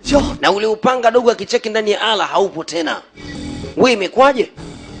upanga. Na ule upanga dogo akicheki ndani ya ala haupo tena. Wewe imekwaje?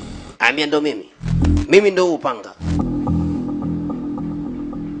 Ambia ndo mimi. Mimi ndo upanga.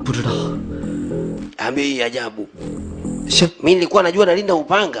 Ambia hii ajabu. Mimi nilikuwa najua nalinda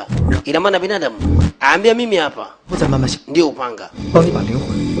upanga. Ina maana binadamu. Ambia mimi hapa. Ndio upanga.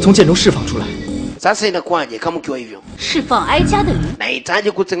 Sasa inakwaje kama ukiwa hivyo?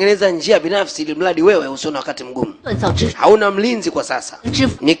 Nahitaji kutengeneza njia binafsi ili mradi wewe usione wakati mgumu. Hauna mlinzi kwa sasa.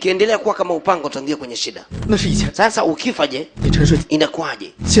 Nikiendelea kuwa kama upanga utaingia kwenye shida. Sasa ukifa je?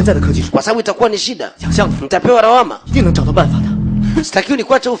 Inakwaje? Kwa sababu itakuwa ni shida. Nitapewa lawama. Sitakiwi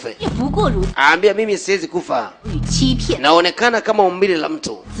nikuache ufe. Ambia mimi siwezi kufa. Naonekana kama umbile la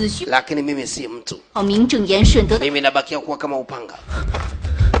mtu, lakini mimi si mtu. Mimi nabakia kuwa kama upanga.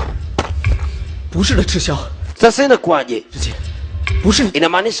 Sasa inakwaje?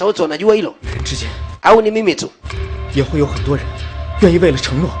 Inamaanisha wote wanajua hilo? Au ni mimi tu?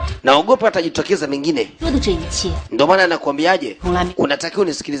 Naogopa atajitokeza mengine. Ndio maana nakwambiaje? Unatakiwa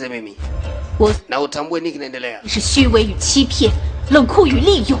unisikilize mimi. Na utambue nini kinaendelea.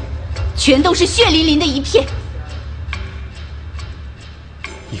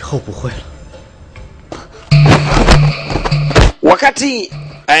 Wakati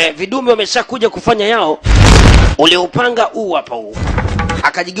vidume wameshakuja kufanya yao, ule upanga huu hapa huu.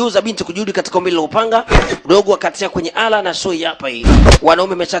 Akajigeuza binti kujudi katika umbile la upanga, dogo akatia kwenye ala na show hapa hii.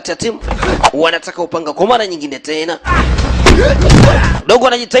 Wanaume wameshatia timu, wanataka upanga kwa mara nyingine tena. Dogo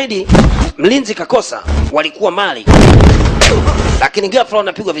anajitahidi, mlinzi kakosa, walikuwa mali. Lakini ghafla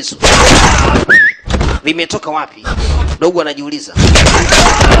wanapigwa visu. Vimetoka wapi? Dogo anajiuliza.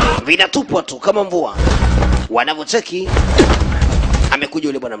 Vinatupwa tu kama mvua. Wanavyocheki amekuja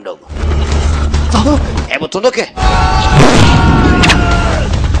yule bwana mdogo. Hebu tuondoke.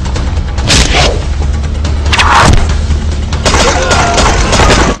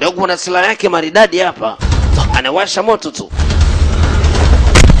 Dogo na silaha yake maridadi hapa. Anawasha moto tu.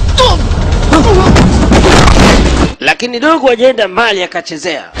 Lakini dogo hajaenda mbali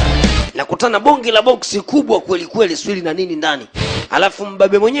akachezea. Nakutana bongi la boksi kubwa kweli kweli, swili na nini ndani. Alafu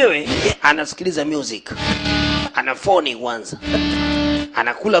mbabe mwenyewe anasikiliza music. Anafoni kwanza.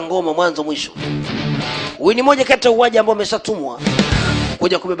 Anakula ngoma mwanzo mwisho. Huyu ni moja kati ya uwaji ambao ameshatumwa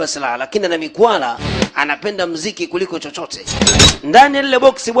kuja kubeba silaha, lakini ana mikwala, anapenda mziki kuliko chochote. Ndani ya ile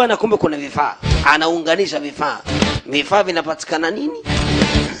boksi bwana, kumbe kuna vifaa. Anaunganisha vifaa. Vifaa vinapatikana nini?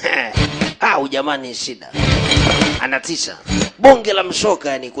 Jamani shida. Anatisha. Bonge la mshoka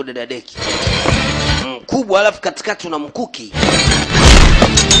yani kudadadeki. Mkubwa alafu katikati una mkuki.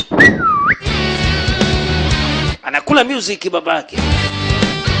 Anakula music babake.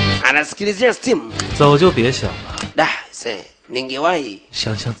 Anasikilizia steam. Ningewahi.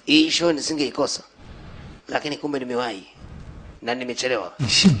 Hii show nisingeikosa. Lakini kumbe nimewahi. Na nimechelewa.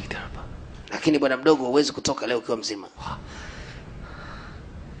 Lakini bwana mdogo huwezi kutoka leo ukiwa mzima.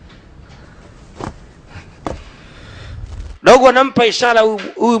 Dogo anampa ishara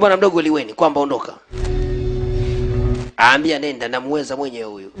huyu bwana mdogo Liweni kwamba ondoka. Aambia nenda na muweza mwenyewe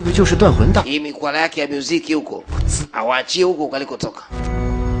huyu. Hii mikwala yake ya muziki huko. Awaachie huko kalikotoka.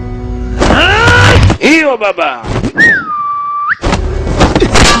 Hiyo baba.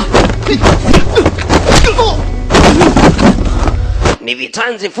 Ni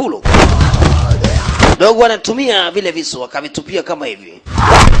vitanzi fulu. Dogo anatumia vile visu akavitupia kama hivi.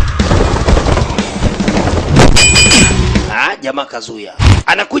 Jamaa kazuia.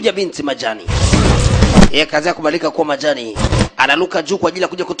 Anakuja binti majani. Yeye kazi ya kubalika kwa majani. Analuka juu kwa ajili ya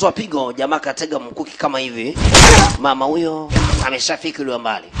kuja kutoa pigo. Jamaa katega mkuki kama hivi. Mama huyo ameshafika ile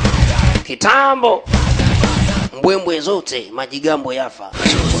mbali. Kitambo. Mbwembwe zote majigambo yafa.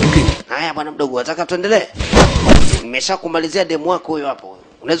 Haya bwana mdogo, nataka tuendelee. Nimeshakumalizia demu wako huyo hapo.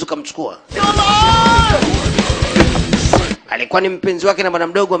 Unaweza kumchukua. alikuwa ni mpenzi wake na bwana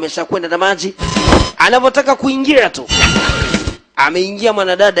mdogo ameshakwenda na maji. Anapotaka kuingia tu ameingia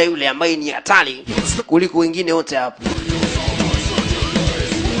mwanadada yule ambaye ni hatari kuliko wengine wote hapo.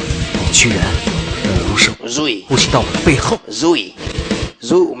 居然不是 Zui, 呼吸到我的背后， Zui,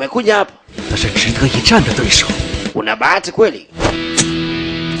 Zui, umekuja hapa. 那是值得一战的对手。 Una bahati kweli.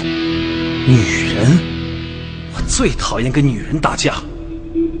 女人，我最讨厌跟女人打架。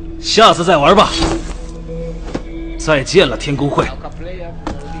下次再玩吧。再见了，天宫会。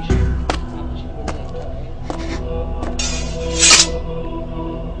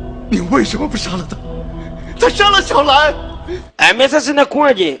你为什么不杀了他？他杀了小兰。 Sasa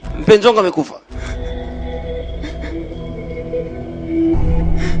inakuwaje? Mpenzi wangu amekufa.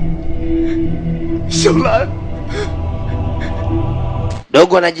 小兰，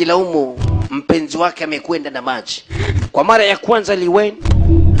 Dogo anajilaumu mpenzi wake amekwenda na maji. Kwa mara ya kwanza Liwen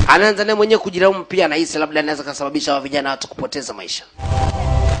anaanza naye mwenyewe kujilaumu pia, anahisi labda anaweza kusababisha wa vijana watu kupoteza maisha.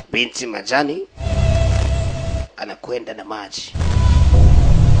 Binti Majani anakwenda na maji.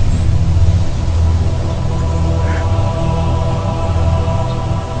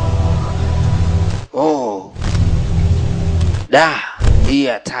 Oh. Da, hii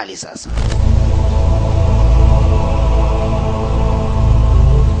hatari sasa.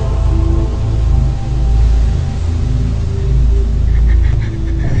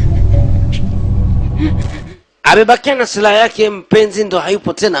 Amebakia na silaha yake, mpenzi ndo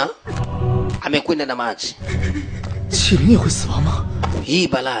hayupo tena, amekwenda na maji. 麒麟也会死亡吗？ Hii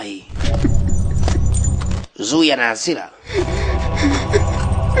balaa hii. Zui ana hasira.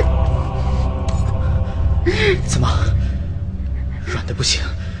 怎么，软的不行？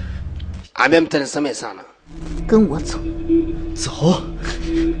 Amemta nisamehe sana. 跟我走。 走。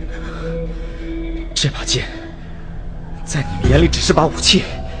这把剑，在你们眼里只是把武器，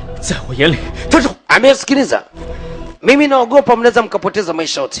在我眼里，它是。 Amesikiliza. Mimi naogopa mnaweza mkapoteza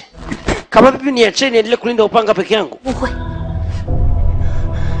maisha yote. Kama vipi niacheni niendelee kulinda upanga peke yangu? 不会，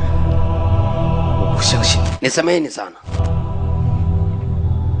 我不相信。 Nisameheni sana.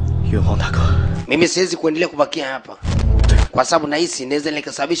 元皇大哥， Mimi siwezi kuendelea kubakia hapa. Kwa sababu nahisi inaweza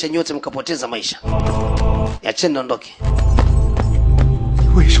nikasababisha nyote mkapoteza maisha. Niacheni niondoke. 你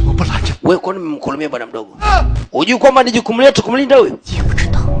为什么不拦着？ Wewe kwani mmemkolomea bwana mdogo? Hujui kwamba ni jukumu letu kumlinda huyu? 也不知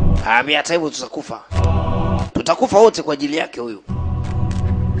道。 Mimi hata hivyo tutakufa. Tutakufa wote kwa ajili yake huyu.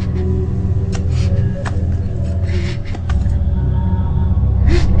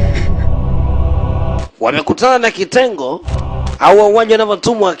 Wamekutana na kitengo au wauaji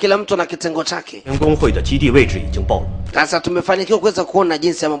wanavyotumwa, kila mtu na kitengo chake. 天宫会的基地位置已经暴露， Sasa tumefanikiwa kuweza kuona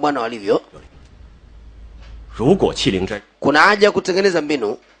jinsi ya mabwana walivyo. 如果欺凌斋 Kuna haja ya kutengeneza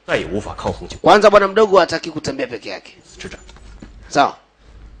mbinu. 再也无法抗衡就 Kwanza bwana mdogo hataki kutembea peke yake. 之战。 Sawa.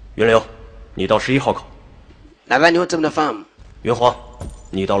 云流，你到11号口； Nadhani wote mnafahamu. 云皇，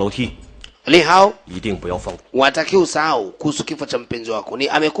你到楼梯， Li hao 一定不要放过。 wataki usahau kuhusu kifo cha mpenzi wako. Ni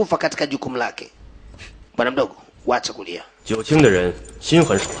amekufa katika jukumu lake. Bwana mdogo, wacha kulia. 酒精的人心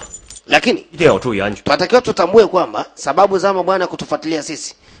狠手辣， Lakini 一定要注意安全。 tunatakiwa tutambue kwamba sababu za mabwana kutufuatilia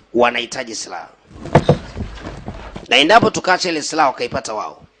sisi, wanahitaji silaha. Na endapo tukaacha ile silaha wakaipata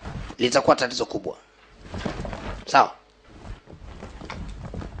wao, litakuwa tatizo kubwa. Sawa?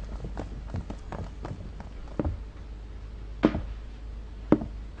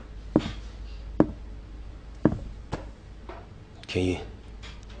《天音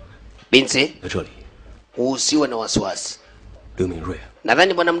Binti, 在这里， usiwe na wasiwasi. 刘明瑞啊，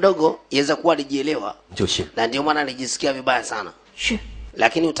 Nadhani bwana mdogo yaweza kuwa alijielewa 你就信。 na ndio maana alijisikia vibaya sana. 是，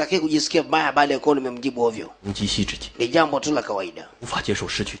 Lakini utaki kujisikia vibaya baada ya kuwa nimemjibu ovyo. 及膝之际， Ni jambo tu la kawaida. 无法接受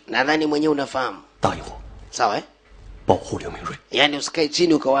失去， Nadhani mwenyewe unafahamu. 答应我， Sawa eh? 保护刘明瑞。 Yaani usikae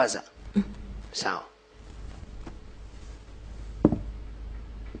chini ukawaza. Sawa.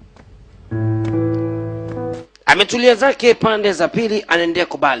 Ametulia zake pande za pili, anaendelea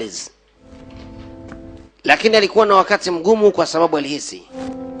kubaliz. Lakini alikuwa na wakati mgumu kwa sababu alihisi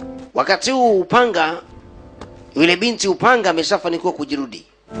wakati huu upanga, yule binti upanga ameshafanikiwa kujirudi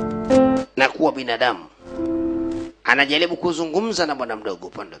na kuwa binadamu. Anajaribu kuzungumza na bwana mdogo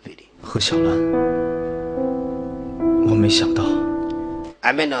upande wa pili. 何小兰，我没想到，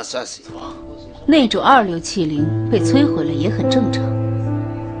 Amena wasiwasi. 那种二流器灵被摧毁了也很正常。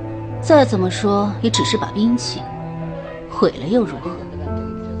再怎么说也只是把兵器，毁了又如何？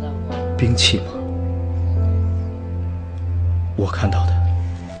 兵器吗？我看到的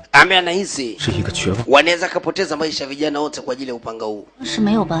Ame anahisi 是一个绝望。 wanaweza kapoteza maisha vijana wote kwa ajili ya upanga huu. 要是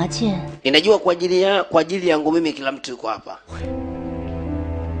没有拔剑， Ninajua kwa ajili yangu mimi kila mtu yuko hapa.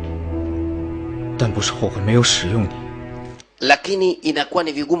 但不是后悔没有使用你， Lakini inakuwa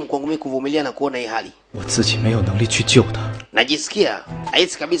ni vigumu kwangu mimi kuvumilia na kuona hii hali. 我自己没有能力去救他。najisikia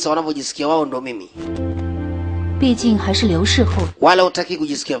haisi kabisa wanavyojisikia wao ndo mimi. 毕竟还是刘氏后人， Wala hutaki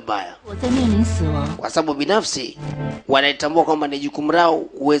kujisikia vibaya, 我在面临死亡， kwa sababu binafsi wanaitambua kwamba ni jukumu lao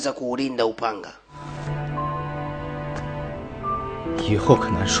kuweza kuulinda upanga. 以后可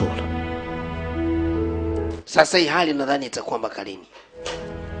难说了。 Sasa hii hali nadhani itakuwa mpaka lini?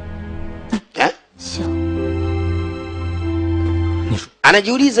 Eh? 小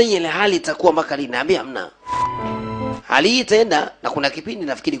Anajiuliza hii ile hali itakuwa mpaka lini? Naambia hamna. Hali hii itaenda na kuna kipindi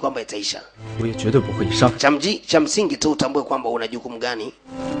nafikiri kwamba itaisha. 我也绝对不会以伤。 Cha msingi tu utambue kwamba una jukumu gani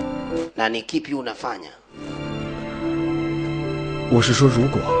na ni kipi unafanya. 我是说，如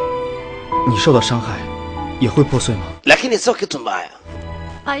果你受到伤害，也会破碎吗？ Lakini sio kitu mbaya.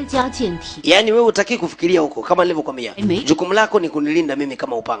 哀家健体， Yaani wewe utaki kufikiria huko kama nilivyokuambia. Jukumu lako ni kunilinda mimi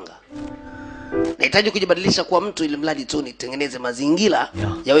kama upanga. Nahitaji kujibadilisha kuwa mtu ili mradi tu nitengeneze mazingira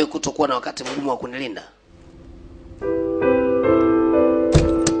ya wewe kutokuwa na wakati mgumu wa kunilinda.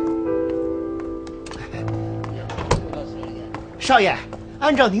 少爷，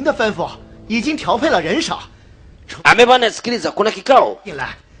按照您的吩咐，已经调配了人手。 Amebana, sikiliza, kuna kikao 进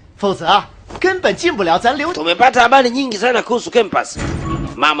来，否则根本进不了咱刘。 tumepata habari nyingi sana kuhusu campus.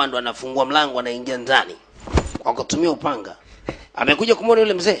 Mama ndo anafungua mlango anaingia ndani kwa kutumia upanga. Amekuja kumwona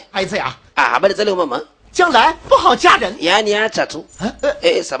yule mzee. 孩子呀， Habari za leo mama? 将来不好嫁人。 Yaani acha tu.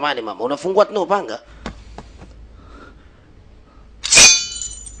 Samani mama, unafungua tena upanga?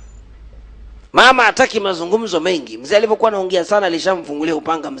 Mama hataki mazungumzo mengi. Mzee alipokuwa anaongea sana alishamfungulia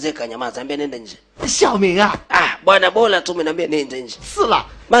upanga, mzee kanyamaza, ambia nenda nje. 小明啊， Bwana bora tu umeniambia nenda nje. 死了，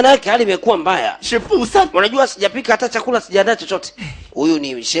 Maana yake hali imekuwa mbaya. 是不散。 Unajua sijapika hata chakula, sijaandaa chochote. Huyu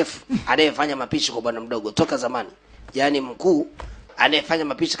ni chef anayefanya mapishi kwa bwana mdogo toka zamani. Yaani mkuu anayefanya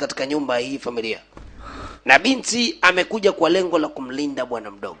mapishi katika nyumba hii familia. Na binti amekuja kwa lengo la kumlinda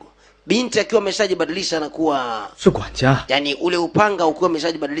bwana mdogo. Binti akiwa ameshajibadilisha na kuwa 是管家。 yani ule upanga ukiwa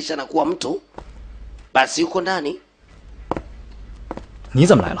ameshajibadilisha na kuwa mtu, basi yuko ndani. 你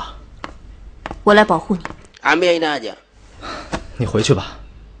怎么来了？ 我来保护你。 Ambia ina haja. 你回去吧，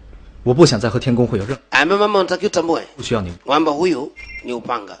我不想再和天宫会有任。 Ambia mama, unatakiwa utambue 不需要你。 kwamba huyu ni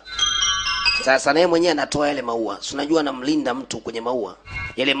upanga. Sasa naye mwenyewe anatoa yale maua. Si unajua anamlinda mtu kwenye maua.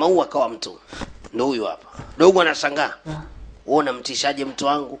 Yale maua kawa mtu. Ndio huyu hapa. Dogo anashangaa. Wewe unamtishaje mtu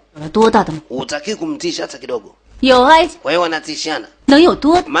wangu? 多大的？ Hutaki kumtisha hata kidogo. 有哀家， Kwa hiyo wanatishana. 能有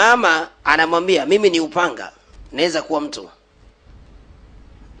多？ Mama anamwambia mimi ni upanga, naweza kuwa mtu.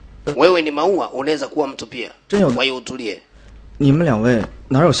 Wewe ni maua, unaweza kuwa mtu pia. Kwa hiyo utulie. 你们两位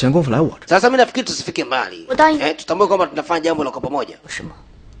哪有闲工夫来我这？ Sasa mimi nafikiri tusifike mbali. Tutambue kwamba tunafanya jambo la kwa pamoja. 什么？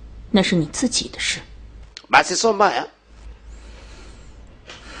那是你自己的事。 Basi sio mbaya.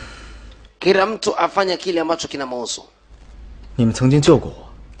 Kila mtu afanya kile ambacho kinamhusu. 你们曾经救过我，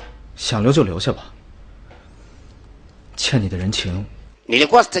想留就留下吧。欠你的人情，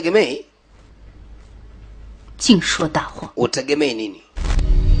 Nilikuwa sitegemei. 净说大话。 Utegemei nini?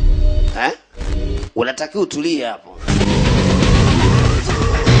 Unatakiwa utulie hapo.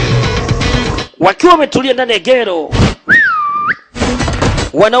 Wakiwa wametulia ndani ya gero,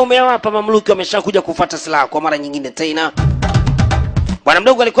 wanaume hawa hapa mamluki wameshakuja kufuata silaha kwa mara nyingine tena. Bwana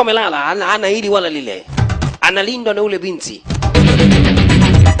mdogo alikuwa amelala, hana hili wala lile. Analindwa na ule binti.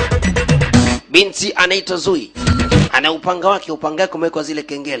 Binti anaitwa Zui. Ana upanga wake, upanga wake umewekwa zile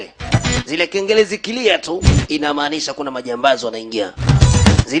kengele. Zile kengele zikilia tu inamaanisha kuna majambazi wanaingia.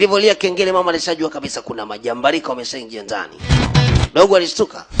 Zilivyolia kengele, mama alishajua kabisa kuna majambarika wameshaingia ndani. Dogo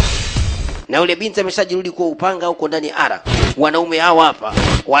alishtuka. Na yule binti ameshajirudi kwa upanga huko ndani ya ara. Wanaume hawa hapa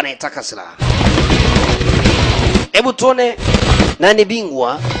wanaitaka silaha. Hebu tuone nani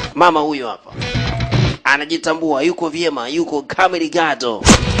bingwa. Mama huyo hapa anajitambua, yuko vyema, yuko kamerigado.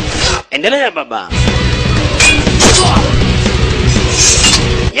 Endelea baba.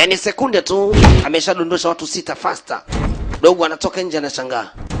 Yaani sekunde tu ameshadondosha watu 6 faster. Dogo anatoka nje anashangaa.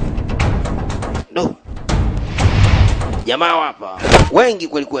 No. Jamaa hapa wengi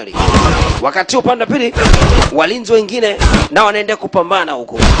kweli kweli. Wakati upande pili walinzi wengine nao wanaendelea kupambana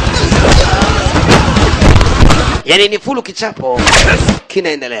huko. Yaani ni fulu kichapo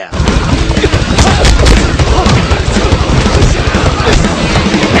kinaendelea.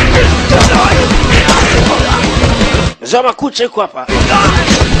 Zama kucha yuko hapa.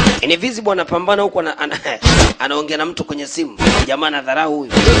 Invisible anapambana huko anaongea na mtu kwenye simu. Jamaa anadharau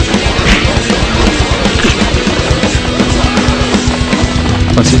huyu.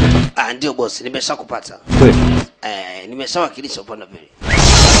 Ndio boss, nimeshakupata. Kweli. Nimeshawakilisha upande pili.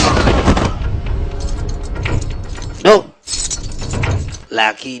 No.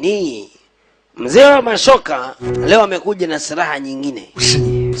 Lakini mzee wa mashoka leo amekuja na silaha nyingine.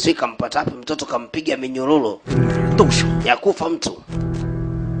 Si kampata hapo mtoto kampiga minyororo 动手。 ya kufa mtu.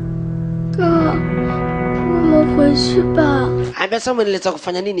 哥，我们回去吧。 Ambia sasa nileta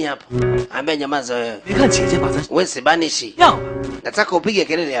kufanya nini hapa? Ambia nyamaza wewe. 别看姐姐把咱 Wewe si banishi. 样了， Nataka upige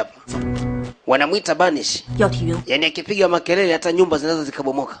kelele hapa. Wanamuita banishi. 要体晕。 Yaani akipiga makelele hata nyumba zinaweza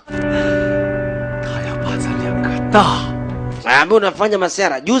zikabomoka. 他要把咱两个大。 Ambia unafanya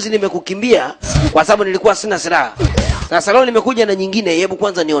masiara. Juzi nimekukimbia kwa sababu nilikuwa sina silaha. Sasa leo nimekuja na nyingine, hebu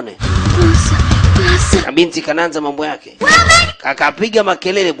kwanza nione. Na binti kanaanza mambo yake. Akapiga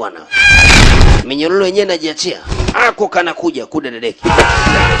makelele bwana. Minyororo yenyewe inajiachia. Ako kanakuja kuda dedeki.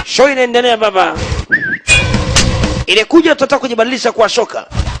 Show inaendelea baba. Ile kuja tutataka kujibadilisha kwa shoka.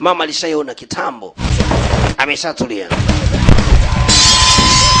 Mama alishaiona kitambo. Ameshatulia.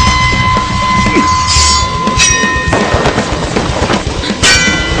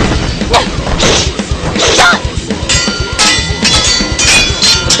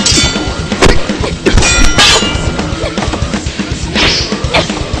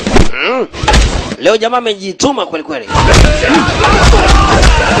 Leo jamaa amejituma kweli kweli.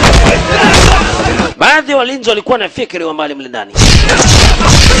 Baadhi ya walinzi walikuwa na fikiri wa mbali mle ndani.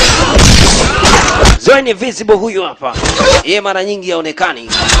 Zoe visible huyu hapa. Yeye mara nyingi haonekani.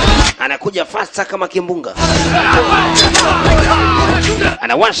 Anakuja faster kama kimbunga.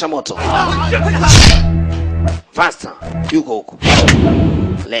 Anawasha moto. Faster. Yuko huko.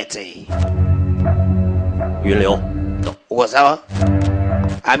 Lete. 云流， Uko sawa?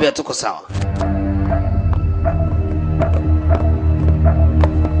 Ambia tuko sawa.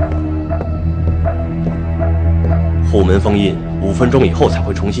 后门封印5分钟以后才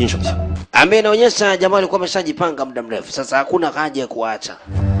会重新生效。 Ambia inaonyesha jamaa alikuwa ameshajipanga muda mrefu. Sasa hakuna haja ya kuacha.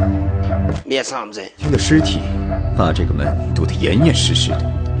 Mia sawa mzee. 的尸体，把这个门堵得严严实实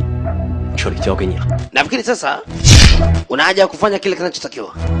的。 这里交给你了。 Nafikiri sasa una haja ya kufanya kile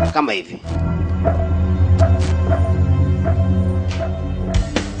kinachotakiwa kama hivi.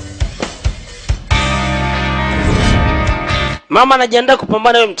 Mama anajiandaa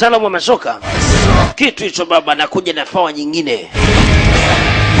kupambana na mtaalamu wa mashoka. Kitu hicho baba anakuja na power nyingine.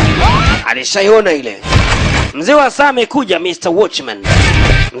 Alishaiona ile. Mzee wa saa amekuja, Mr. Watchman.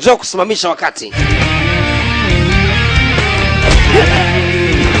 Mzee wa kusimamisha wakati.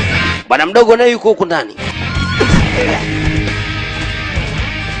 Bwana mdogo naye yuko huko ndani.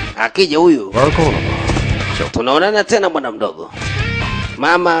 Akija huyu. Tunaonana tena bwana mdogo.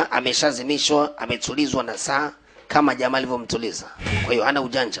 Mama ameshazimishwa, ametulizwa na saa kama jamaa alivyomtuliza. Kwa hiyo hana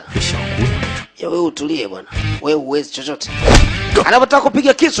ujanja. Ya wewe utulie bwana. Wewe huwezi chochote. Anapotaka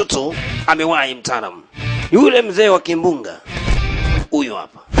kupiga kisu tu, amewahi mtaalamu. Yule mzee wa kimbunga. Huyo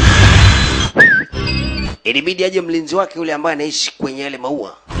hapa. Ilibidi aje mlinzi wake yule ambaye anaishi kwenye yale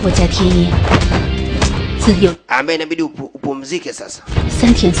maua. 我家天野，自幼 Ambaye inabidi upumzike sasa.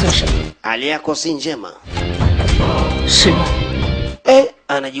 3天测试， Hali yako si njema. 是的，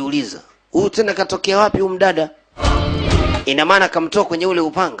 Anajiuliza. Huyu tena katokea wapi huyu mdada? Ina maana kamtoa kwenye ule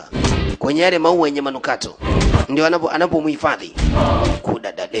upanga. Kwenye yale maua yenye manukato. Ndio anapomhifadhi.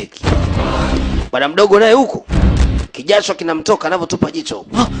 Kudadadeki. Bwana mdogo naye huko. Kijasho kinamtoka anapotupa jicho.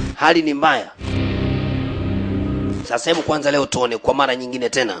 Hali ni mbaya. Sasa hebu kwanza leo tuone kwa mara nyingine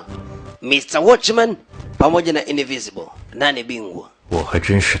tena. Mr. Watchman pamoja na Invisible. Nani bingwa? 我还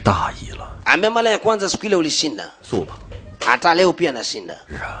真是大意了。 Ame mara ya kwanza siku ile ulishinda. 坐吧。 Hata leo pia nashinda.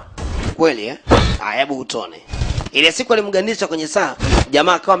 Kweli eh? Hebu utone. Ile siku alimgandisha kwenye saa,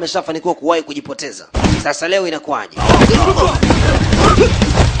 jamaa akawa ameshafanikiwa kuwahi kujipoteza. Sasa leo inakuwaje?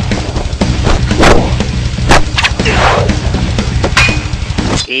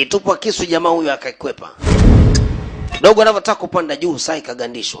 Itupwa kisu jamaa huyu akakwepa. Dogo anapotaka kupanda juu saa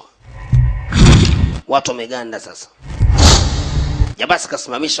ikagandishwa. Watu wameganda sasa. Jamaa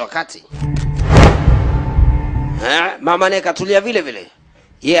kasimamisha wakati. Mama naye katulia vile vile.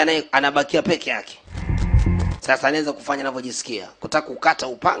 Yeye anabakia peke yake. Sasa anaweza kufanya anavyojisikia. Kutaka kukata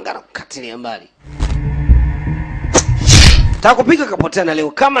upanga na kukatilia mbali. Taka kupiga kapotea na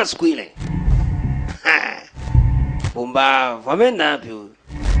leo kama siku ile. Pumbavu, ameenda wapi huyu?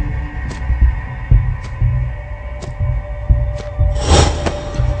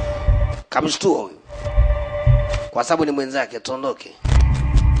 Kamshtua huyu. Kwa sababu ni mwenzake, tuondoke.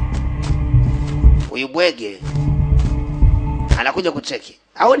 Huyu bwege anakuja kucheki.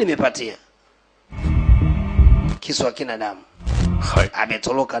 Au nimepatia. Kisu hakina damu.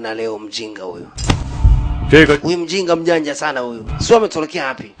 Ametoroka na leo mjinga huyu. Huyu mjinga mjanja sana huyu. Sio ametorokia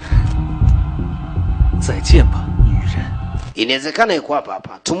wapi? 再见吧，女人。 Inawezekana yuko hapa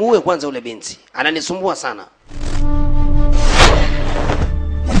hapa. Tumuue kwanza ule binti. Ananisumbua sana.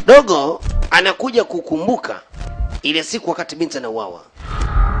 Dogo anakuja kukumbuka ile siku wakati binti anauawa.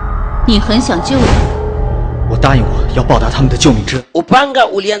 你很想救我？我答应我要报答他们的救命之恩。 Upanga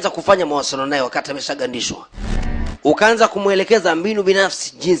ulianza kufanya mawasiliano naye wakati ameshagandishwa. Ukaanza kumwelekeza mbinu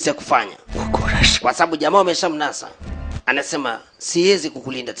binafsi jinsi ya kufanya. Kwa sababu jamaa ameshamnasa. Anasema siwezi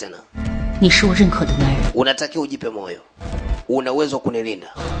kukulinda tena. 你是我认可的男人。 Unatakiwa ujipe moyo. Una uwezo wa kunilinda.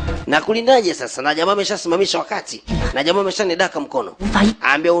 Na kulindaje sasa? Na jamaa ameshasimamisha wakati. Na jamaa ameshanidaka mkono.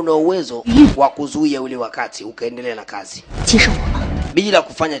 Aambia una uwezo wa kuzuia ule wakati ukaendelea na kazi. 接受我吧。 Bila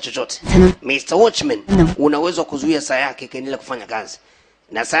kufanya chochote. Mr. Watchman, una uwezo wa kuzuia saa yake ikaendelea kufanya kazi.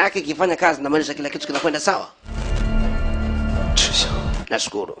 Na saa yake ikifanya kazi na maanisha kila kitu kinakwenda sawa.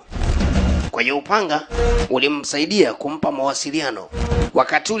 Nashukuru. Kwa hiyo upanga ulimsaidia kumpa mawasiliano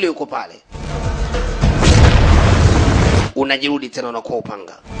wakati ule uko pale. Unajirudi tena unakuwa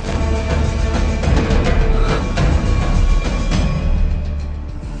upanga.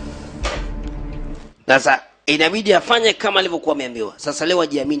 Sasa inabidi afanye kama alivyokuwa ameambiwa. Sasa leo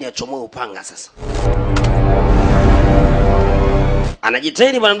ajiamini, achomoe upanga sasa.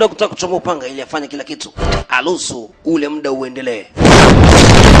 Anajitahidi bwana mdogo kutaka kuchomoa upanga ili afanye kila kitu. Alusu ule muda uendelee.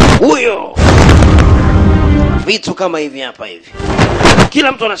 Huyo. Vitu kama hivi hapa hivi.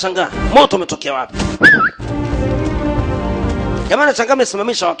 Kila mtu anashangaa, moto umetokea wapi? Jamaa anashangaa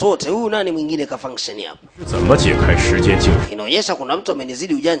amesimamisha watu wote. Huyu nani mwingine ka function hapa? Inaonyesha kuna mtu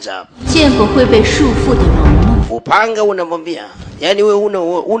amenizidi ujanja hapa. 见过会被束缚的龙吗？ Upanga unamwambia, yani wewe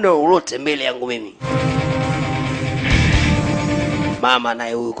una lolote mbele yangu mimi. Mama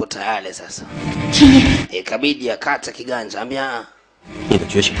naye huyu uko tayari sasa. Ikabidi akata kiganja, ambia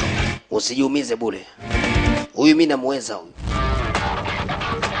usijiumize bure. Huyu mimi namweza huyu.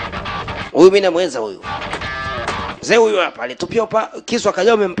 Huyu mimi namweza huyu. Mzee huyu hapa alitupia kisu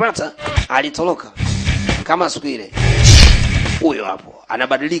akaja umempata, alitoroka. Kama siku ile. Huyo hapo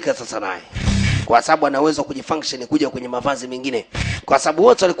anabadilika sasa naye. Kwa sababu anaweza kujifunction kuja kwenye mavazi mengine. Kwa sababu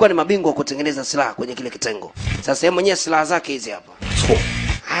wote walikuwa ni mabingwa kutengeneza silaha kwenye kile kitengo. Sasa yeye mwenyewe silaha zake hizi hapa.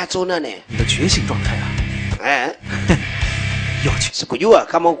 Tuonane. Sikujua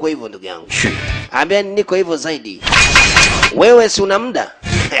kama uko hivyo ndugu yangu. Ambia niko hivyo zaidi. Wewe si una muda?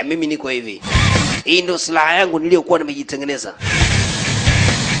 Mimi niko hivi. Hii ndio silaha yangu niliyokuwa nimejitengeneza.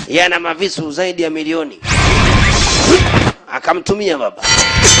 Yana mavisu zaidi ya milioni. Akamtumia baba.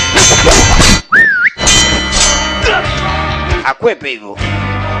 Akwepe hivyo.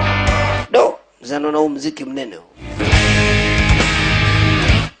 Do, zano na muziki mnene.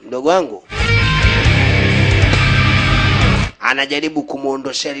 Mdogo wangu anajaribu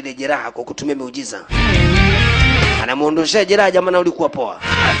kumuondoshia lile jeraha kwa kutumia miujiza. Anamuondoshia jeraha, jamaa anarudi kuwa poa.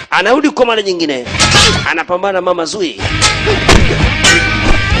 Anarudi kwa mara nyingine. Anapambana mama Zui.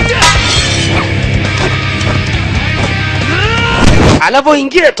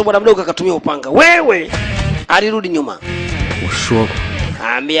 Anapoingia tu bwana mdogo akatumia upanga. Wewe alirudi nyuma. Ushogo.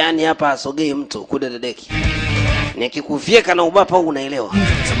 Ambiani hapa asogei mtu kudedeki. Nikikufyeka na ubapa huu unaelewa.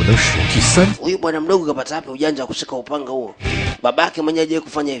 Huyu bwana mdogo kapata wapi ujanja kushika upanga huo? Babake mwenyewe hajawahi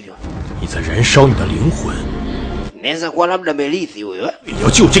kufanya hivyo. Naweza kuwa labda merithi huyo.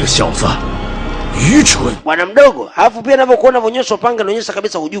 Bwana mdogo, alafu pia anapokuona vonyesha upanga inaonyesha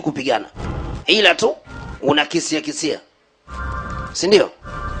kabisa hujui kupigana. Ila tu unakisia kisia. Si ndio?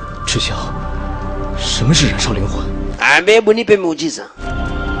 Hebu nipe muujiza.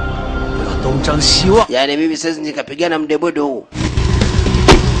 Yaani mimi sasa nikapigana mdebodo huu.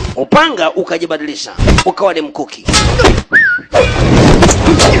 Upanga ukajibadilisha. Ukawa ni mkuki.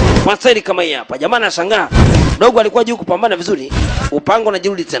 Masari kama hii hapa. Jamaa anashangaa. Dogo alikuwa juu kupambana vizuri. Upanga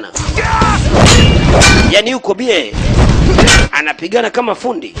unajirudi tena. Yaani yuko bie. Anapigana kama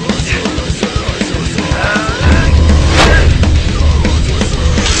fundi.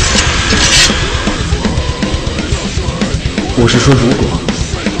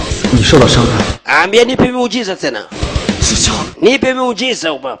 Ambia nipe muujiza tena. Nipe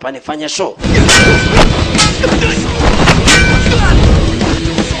muujiza ubapa nifanya show.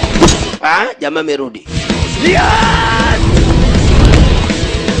 Jamaa amerudi.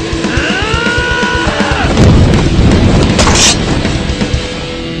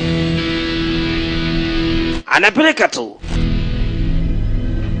 Anapeleka tu.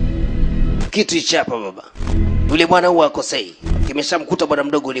 Kitu hichi hapa baba. Yule bwana huwa akosei. Kimeshamkuta bwana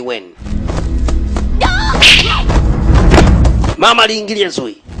mdogo ni Wen. Mama aliingilia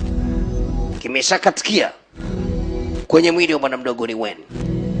Zui. Kimeshakatikia kwenye mwili wa bwana mdogo ni Wen.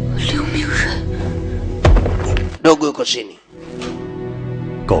 Dogo yuko chini.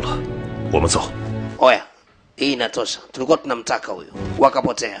 Oya, hii inatosha. Tulikuwa tunamtaka huyo.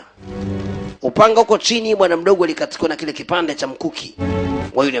 Wakapotea. Upanga uko chini, bwana mdogo alikatikiwa na kile kipande cha mkuki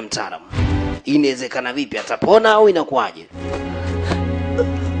wa yule mtaalamu. Inawezekana vipi, atapona au inakuaje?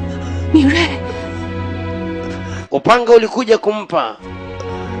 明瑞， upanga ulikuja kumpa.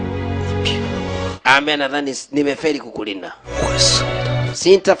 Ame nadhani nimefeli kukulinda.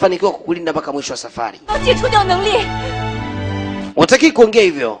 Sitafanikiwa kukulinda mpaka mwisho wa safari. 要解除掉能力。 Utaki kuongea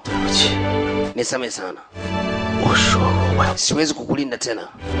hivyo. Nisamehe sana. Siwezi kukulinda tena.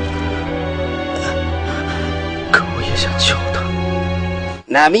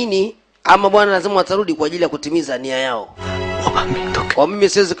 Naamini ama bwana lazima watarudi kwa ajili ya kutimiza nia yao. Kwa mimi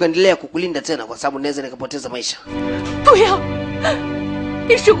siwezi kuendelea kukulinda tena kwa sababu naweza nikapoteza maisha. 不要，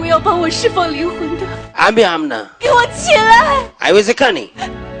你如果要把我释放灵魂的， Ambia hamna. 给我起来！ Haiwezekani.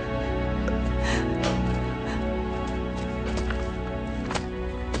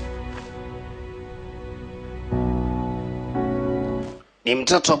 Ni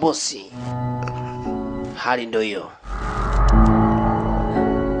mtoto wa bosi. Hali ndio hiyo.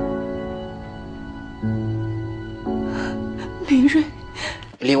 林瑞，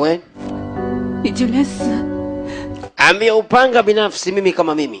 Liwen, 你就连死 ambia upanga binafsi mimi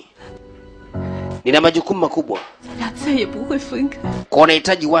kama mimi. Nina majukumu makubwa. 咱俩再也不会分开。 Kwa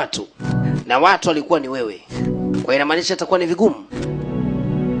unahitaji watu. Na watu walikuwa ni wewe. Kwa inamaanisha itakuwa ni vigumu.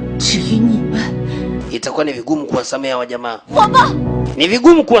 至于你们， Itakuwa ni vigumu kuwasamehe wa jamaa. 我吧， Ni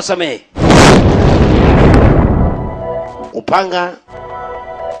vigumu kuwasamehe. Upanga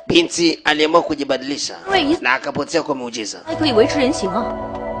binti aliamua kujibadilisha na akapotea kwa muujiza. 还可以维持人形啊。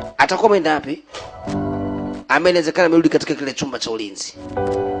 Atakuwa ameenda wapi? Inawezekana amerudi katika kile chumba cha ulinzi.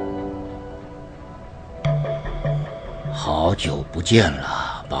 好久不见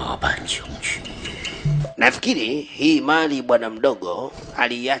了，八般穷曲。 Nafikiri hii mali bwana mdogo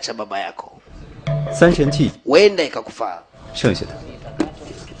aliacha baba yako. 三神器 Wenda ikakufaa. 剩下的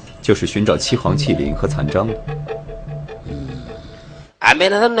就是寻找七皇器灵和残章了。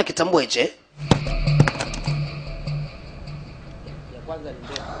 Amenadhani na kitambua hiche.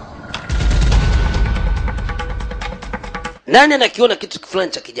 Nani anakiona kitu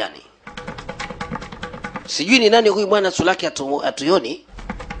fulani cha kijani? Sijui ni nani huyu bwana, sura yake atuyoni.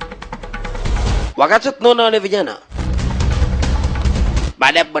 Wakati tunaona wale vijana.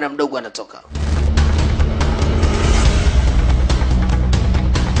 Baada ya bwana mdogo anatoka.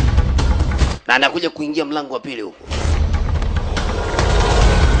 Na anakuja kuingia mlango wa pili huko.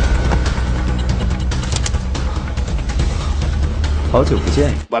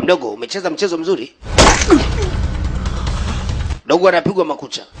 Bwana mdogo, umecheza mchezo mzuri. Dogo anapigwa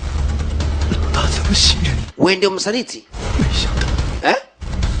makucha. Wewe ndio msaliti? Eh?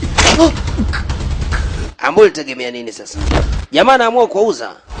 Ambo litegemea nini sasa? Jamaa anaamua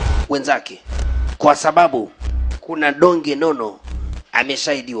kuuza wenzake kwa sababu kuna donge nono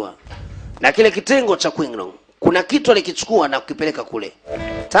ameshaidiwa. Na kile kitengo cha Kwinglong kuna kitu alikichukua na kukipeleka kule.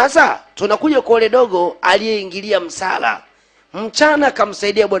 Sasa tunakuja kwa ile dogo aliyeingilia msala. Mchana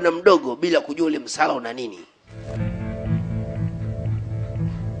kamsaidia bwana mdogo bila kujua ile msala una nini.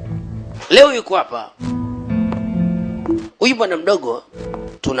 Leo yuko hapa. Huyu bwana mdogo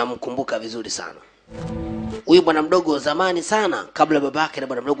tunamkumbuka vizuri sana. Huyu bwana mdogo zamani sana kabla babake na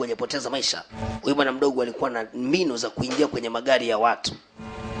bwana mdogo hajapoteza maisha. Huyu bwana mdogo alikuwa na mbinu za kuingia kwenye magari ya watu.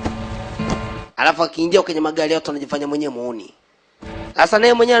 Alafu akiingia kwenye magari ya watu anajifanya mwenyewe muuni. Sasa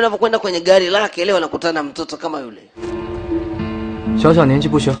naye mwenyewe anapokwenda kwenye gari lake leo anakutana na mtoto kama yule. 小小年纪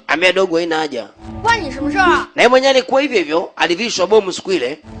不行。 Ambia dogo haina haja. 关你什么事啊？ Na yeye mwenyewe alikuwa hivyo hivyo, alivishwa bomu siku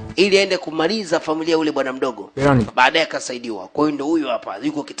ile ili aende kumaliza familia yule bwana mdogo. Baadaye akasaidiwa. Kwa hiyo ndio huyu hapa,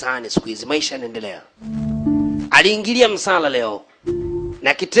 yuko kitaani siku hizi, maisha yanaendelea. Aliingilia msala leo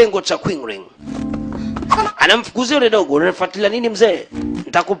na kitengo cha Kwingring. Anamfukuzia yule dogo, "Unafuatilia nini mzee?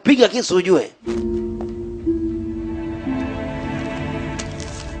 Nitakupiga kisu ujue."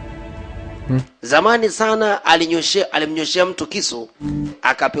 Zamani sana alimnyoshea mtu kisu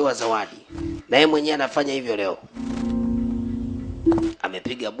akapewa zawadi. Na yeye mwenyewe anafanya hivyo leo.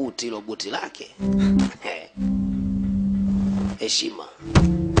 Amepiga buti hilo buti lake. Heshima.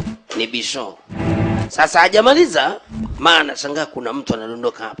 Ni bisho. Sasa hajamaliza maana shangaa kuna mtu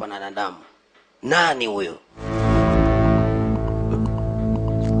anadondoka hapa na damu. Nani huyo?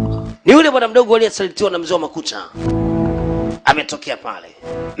 Ni yule bwana mdogo aliyesalitiwa na mzee wa makucha. Ametokea pale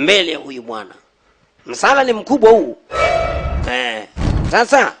mbele ya huyu bwana. Msala ni mkubwa huu.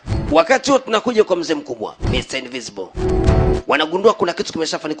 Sasa wakati wote tunakuja kwa mzee mkubwa Mr. Invisible. Wanagundua kuna kitu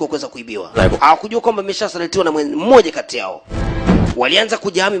kimeshafanikiwa kuweza kuibiwa. Hawakujua kwamba ameshasalitiwa na mmoja kati yao. Walianza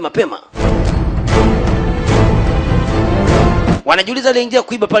kujihami mapema. Wanajiuliza aliingia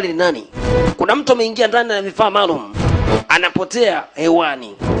kuiba pale ni nani? Kuna mtu ameingia ndani na vifaa maalum. Anapotea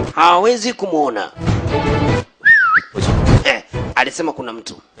hewani. Hawawezi kumuona. Alisema kuna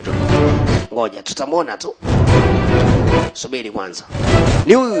mtu. Ngoja tutamwona tu. Subiri kwanza.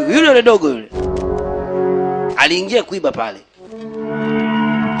 Ni huyu yule dogo yule. Aliingia kuiba pale.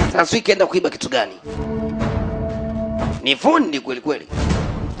 Sasa ikaenda kuiba kitu gani? Ni fundi kweli kweli.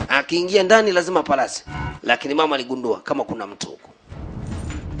 Akiingia ndani lazima palasi. Lakini mama aligundua kama kuna mtu huko.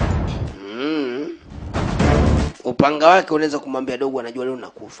 Upanga wake unaweza kumwambia dogo anajua leo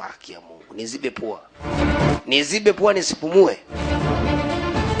nakufa, haki ya Mungu. Nizibe pua. Nizibe pua nisipumue.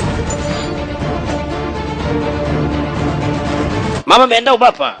 Mama ameenda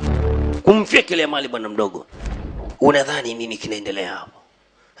ubapa kumfyekelea mali bwana mdogo. Unadhani nini kinaendelea hapo?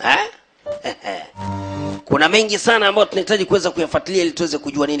 Kuna mengi sana ambayo tunahitaji kuweza kuyafuatilia ili tuweze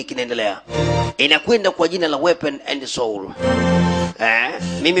kujua nini kinaendelea. Inakwenda kwa jina la Weapon and Soul.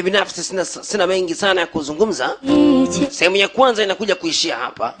 Mimi binafsi sina mengi sana ya kuzungumza. Sehemu ya kwanza inakuja kuishia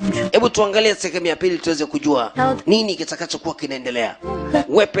hapa. Hebu tuangalie sehemu ya pili tuweze kujua nini kitakachokuwa kinaendelea.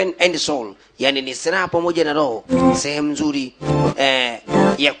 Weapon and Soul, yani ni silaha pamoja na roho. Sehemu nzuri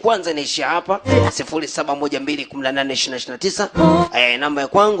ya kwanza inaishia hapa. 0712182029. Namba ya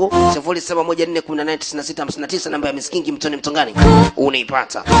kwangu 0714189659. Namba ya Miskingi Mtoni Mtongani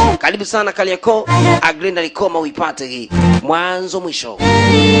unaipata. Karibu sana Kaliako Agrenda Likoma uipate hii mwanzo mwisho.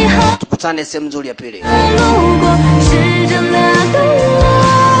 Tukutane sehemu nzuri ya pili.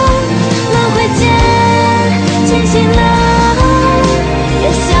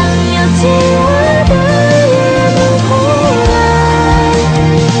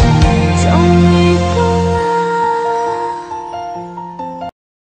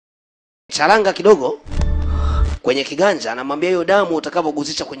 Charanga kidogo kwenye kiganja, anamwambia hiyo damu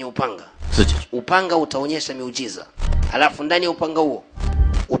utakapogusisha kwenye upanga, upanga utaonyesha miujiza. Alafu ndani ya upanga huo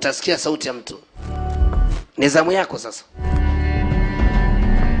utasikia sauti ya mtu. Ni zamu yako sasa.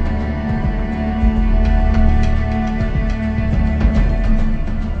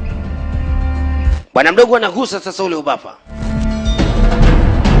 Bwana mdogo anagusa sasa ule ubapa.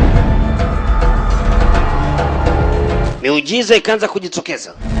 Miujiza ikaanza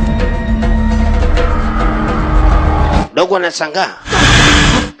kujitokeza. Dogo anashangaa.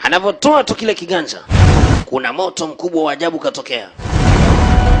 Anapotoa tu kile kiganja, kuna moto mkubwa wa ajabu katokea.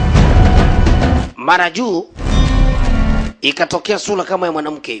 Mara juu ikatokea sura kama ya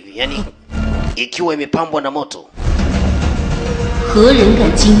mwanamke hivi, yani ikiwa imepambwa na moto.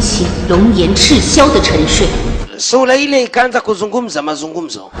 Sura ile ikaanza kuzungumza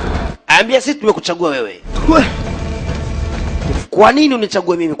mazungumzo. Ambia sisi tumekuchagua wewe. Kwa nini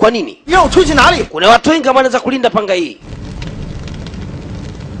unichague mimi? Kwa nini? Kuna watu wengi ambao wanaweza kulinda panga hii.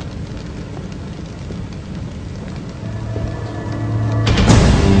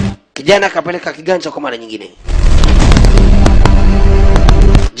 Kijana akapeleka kiganja kwa mara nyingine.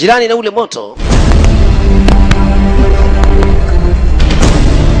 Jirani na ule moto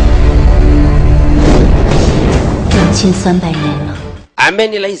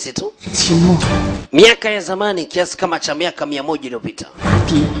ameni laisi tu. Miaka ya zamani kiasi kama cha miaka 100 iliyopita.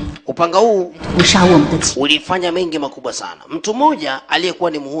 Upanga huu ulifanya mengi makubwa sana. Mtu mmoja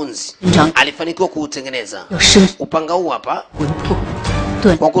aliyekuwa ni muhunzi alifanikiwa kuutengeneza upanga huu hapa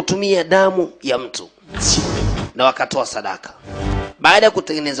kwa kutumia damu ya mtu na wakatoa sadaka. Baada ya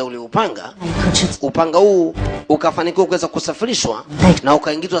kutengeneza ule upanga huu ukafanikiwa kuweza kusafirishwa na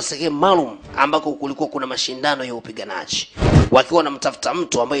ukaingizwa sehemu maalum ambako kulikuwa kuna mashindano ya upiganaji. Wakiwa wanamtafuta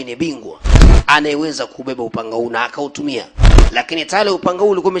mtu ambaye ni bingwa anayeweza kubeba upanga huu na akautumia. Lakini tayari upanga huu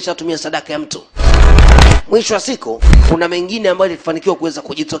ulikuwa umeshatumia sadaka ya mtu. Mwisho wa siku kuna mengine ambayo ilifanikiwa kuweza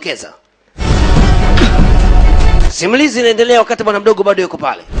kujitokeza. Simulizi inaendelea wakati bwana mdogo bado yuko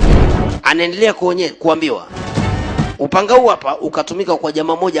pale. Anaendelea kuambiwa. Upanga huu hapa ukatumika kwa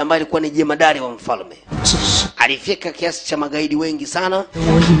jamaa moja ambaye alikuwa ni jemadari wa mfalme. Alifika kiasi cha magaidi wengi sana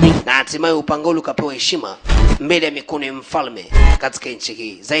na hatimaye upanga huu ukapewa heshima mbele ya mikono ya mfalme katika nchi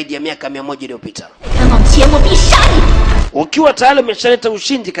hii zaidi ya miaka 100 iliyopita. Ukiwa tayari umeshaleta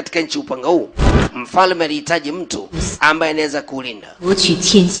ushindi katika nchi upanga huu, mfalme alihitaji mtu ambaye anaweza kuulinda.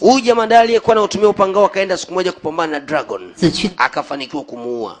 Huyu jemadari aliyekuwa anatumia upanga huu akaenda siku moja kupambana na dragon, akafanikiwa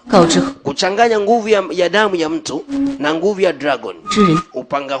kumuua. Kuchanganya nguvu ya damu ya mtu na nguvu ya dragon,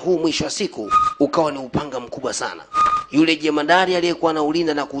 upanga huu mwisho wa siku ukawa ni upanga mkubwa sana. Yule jemadari aliyekuwa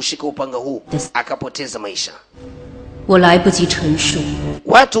anaulinda na kuushika upanga huu akapoteza maisha.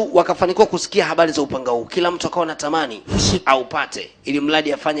 Watu wakafanikiwa kusikia habari za upanga huu. Kila mtu akawa anatamani aupate ili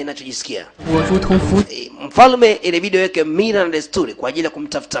mradi afanye anachojisikia. Mfalme ilibidi aweke mila na desturi kwa ajili ya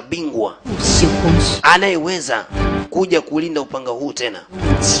kumtafuta bingwa anayeweza kuja kulinda upanga huu tena.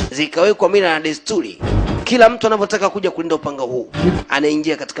 Zikawekwa mila na desturi. Kila mtu anapotaka kuja kulinda upanga huu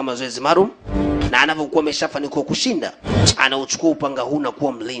anaingia katika mazoezi maalum, na anapokuwa ameshafanikiwa kushinda anauchukua upanga huu na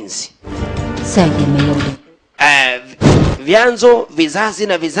kuwa mlinzi. 再也没有了。 Vyanzo vizazi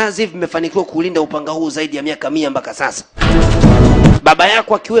na vizazi vimefanikiwa kulinda upanga huu zaidi ya miaka 100 mpaka sasa. Baba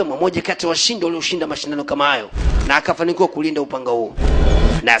yako akiwemo mmoja kati ya washindi walioshinda mashindano kama hayo na akafanikiwa kulinda upanga huu.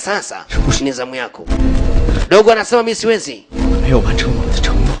 Na sasa ni zamu yako. Dogo anasema mimi siwezi.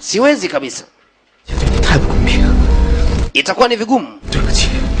 Siwezi kabisa. Itakuwa ni vigumu.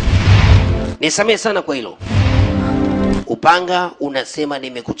 Nisamehe sana kwa hilo. Upanga unasema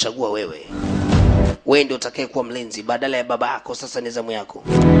nimekuchagua wewe. Wewe ndio utakayekuwa mlinzi badala ya baba yako. Sasa ni zamu yako.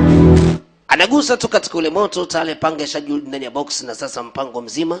 Anagusa tu katika ule moto tale panga ishajuli ndani ya box na sasa mpango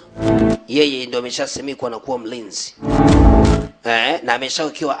mzima yeye ndio ameshasemekwa na kuwa mlinzi. Na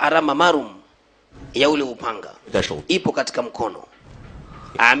ameshawekewa alama maalum ya ule upanga. Ipo katika mkono.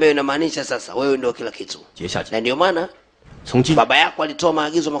 Ambayo inamaanisha sasa wewe ndio kila kitu. Na ndio maana baba yako alitoa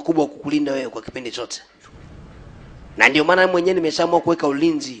maagizo makubwa kukulinda wewe kwa kipindi chote. Na ndio maana mwenyewe nimeshaamua kuweka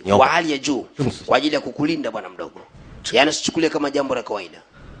ulinzi wa hali ya juu kwa ajili ya kukulinda bwana mdogo. Yaani usichukulie kama jambo la kawaida.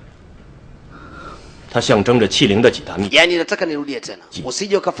 Yaani nataka nirudie tena.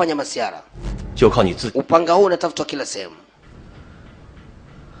 Usije ukafanya masiara. Upanga huu unatafutwa kila sehemu.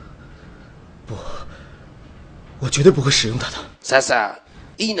 Sasa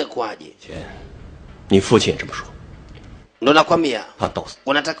inakuaje? Ni父亲这么说. Ndo nakwambia.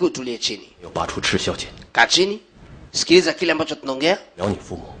 Unatakiwa utulie chini. Kaa chini. Sikiliza kile ambacho tunaongea.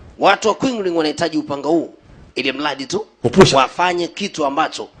 Watu wa Qingling wanahitaji upanga huu ili mradi tu wafanye kitu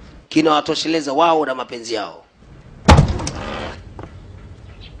ambacho kinawatosheleza wao na mapenzi yao.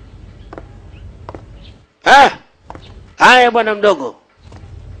 Haya bwana mdogo.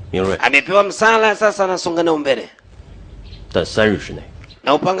 Amepewa msala sasa anasonga nao mbele.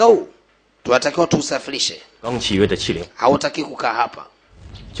 Na upanga huu tunatakiwa tuusafirishe. Hautaki kukaa hapa.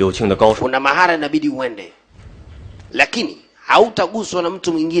 Kuna mahara inabidi uende. Lakini hautaguswa na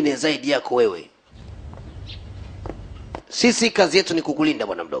mtu mwingine zaidi yako wewe. Sisi kazi yetu ni kukulinda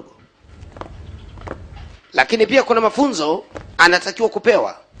bwana mdogo. Lakini pia kuna mafunzo anatakiwa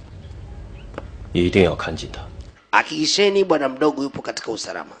kupewa. Hakikisheni bwana mdogo yupo katika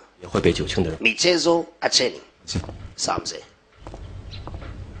usalama. Michezo acheni. Sawa mzee.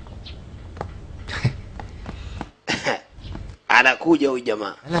 Anakuja huyu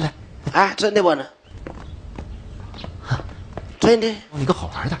jamaa. Twende bwana. Twende.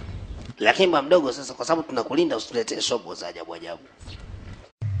 Lakini bwana mdogo sasa kwa sababu tunakulinda usituletee shobo za ajabu ajabu.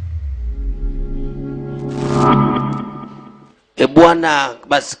 Bwana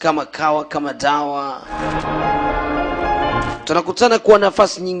basi kama kawa kama dawa. Tunakutana kwa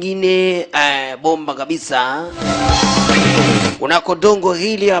nafasi nyingine bomba kabisa. Unako dongo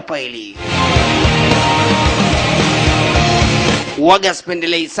hili hapa hili. Waga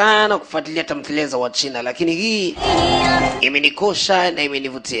sipendelei sana kufuatilia tamthilia za Wachina lakini hii imenikosha na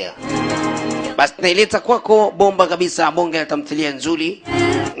imenivutia. Basi naileta kwako bomba kabisa bonge la tamthilia nzuri.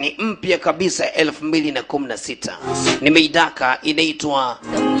 Ni mpya kabisa 2016. Nimeidaka inaitwa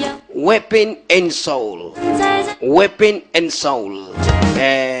Weapon and Soul. Weapon and Soul.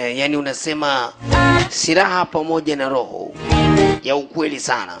 Yani unasema silaha pamoja na roho. Ya ukweli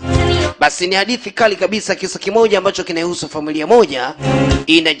sana. Basi ni hadithi kali kabisa, kisa kimoja ambacho kinahusu familia moja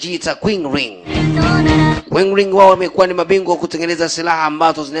inajiita Qingling. Qingling wao wamekuwa ni mabingwa kutengeneza silaha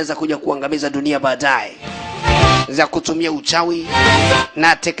ambazo zinaweza kuja kuangamiza dunia baadaye. Za kutumia uchawi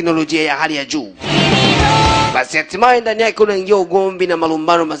na teknolojia ya hali ya juu. Basi hatimaye ndani yake unaingia ugomvi na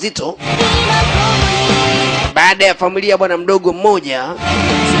malumbano mazito. Baada ya familia bwana mdogo mmoja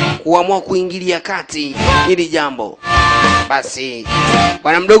kuamua kuingilia kati hili jambo. Basi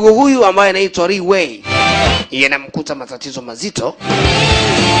bwana mdogo huyu ambaye anaitwa Riwei yanamkuta matatizo mazito.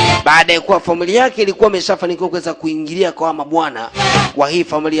 Baada ya kuwa familia yake ilikuwa imeshafanikiwa kuweza kuingilia kwa mabwana wa hii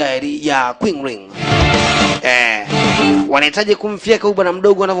familia ya Qingling. Wanahitaji kumfieka huyu bwana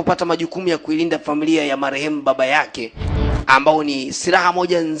mdogo anapopata majukumu ya kuilinda familia ya marehemu baba yake, ambao ni silaha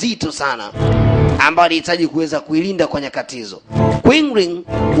moja nzito sana ambao anahitaji kuweza kuilinda kwa nyakati hizo. Qingling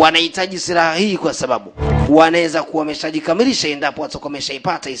wanahitaji silaha hii kwa sababu wanaweza kuwa wameshajikamilisha endapo watakuwa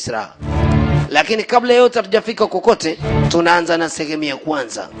wameshaipata hii silaha. Lakini kabla yote hatujafika kokote, tunaanza na sehemu ya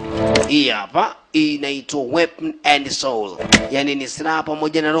kwanza. Hii hapa inaitwa Weapon and Soul. Yani ni silaha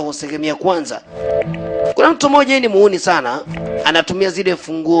pamoja na roho, sehemu ya kwanza. Kuna mtu mmoja ni muuni sana, anatumia zile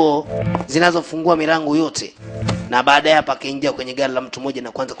funguo zinazofungua milango yote. Na baadaye hapa akaingia kwenye gari la mtu mmoja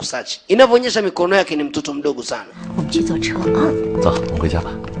na kuanza kusearch. Inavyoonyesha mikono yake ni mtoto mdogo sana.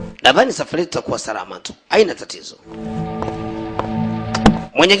 Nadhani safari itakuwa salama tu. Haina tatizo.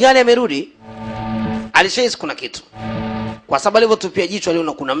 Mwenye gari amerudi. Alishahisi kuna kitu. Kwa sababu alivyotupia jicho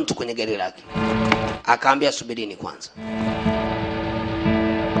aliona kuna mtu kwenye gari lake. Akaambia subirini kwanza.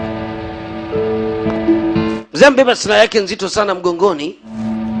 Mzee mbeba silaha yake nzito sana mgongoni.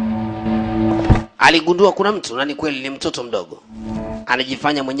 Aligundua kuna mtu, na ni kweli ni mtoto mdogo.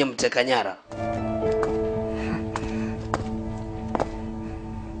 Anajifanya mwenye mteka nyara.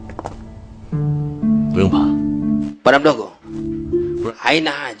 Bwana mdogo,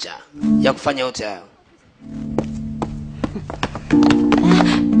 haina haja ya kufanya yote hayo.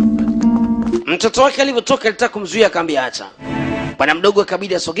 Mtoto wake alivyotoka alitaka kumzuia, akaambia acha. Bwana mdogo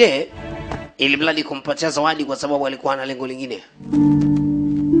akabidi asogee ili mradi kumpatia zawadi, kwa sababu alikuwa na lengo lingine.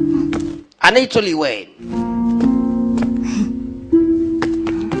 Anaitwa Liwen.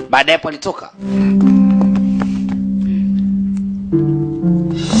 Baadaye hapo alitoka.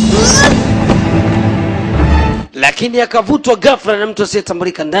 Lakini akavutwa ghafla na mtu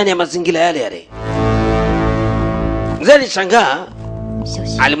asiyetambulika ndani ya mazingira yale yale. Mzee alishangaa,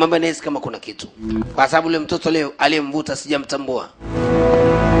 alimwambia nesi kama kuna kitu, kwa sababu yule mtoto leo aliyemvuta sijamtambua.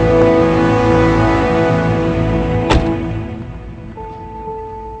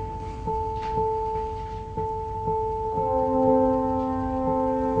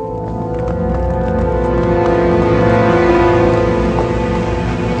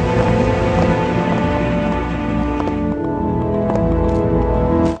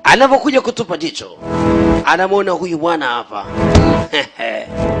 Anapokuja kutupa jicho, anamwona huyu bwana hapa.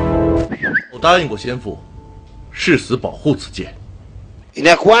 我答应过先父，誓死保护此剑。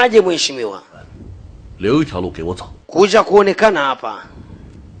 Inakuaje mheshimiwa? 留一条路给我走。 Kuja kuonekana hapa.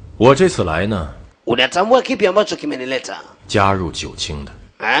 我这次来呢， Unatambua kipi ambacho kimenileta? 加入九卿的。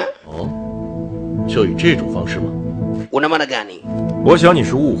 Eh? 哦，就以这种方式吗？ Una maana gani? 我想你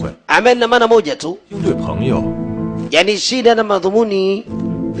是误会。 Amen, na maana moja tu. 应对朋友， Yaani shida na madhumuni,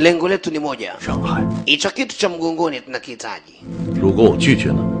 lengo letu ni moja. 伤害。 Hicho kitu cha mgongoni tunakihitaji. 如果我拒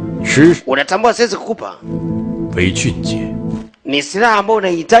绝呢？ 是 Unatambua siwezi kukupa. 为俊杰， Ni silaha ambayo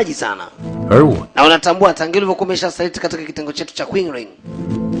unahitaji sana. 而我 Na unatambua tangu ulivyokuwa umeshasaliti katika kitengo chetu cha Queen Ring,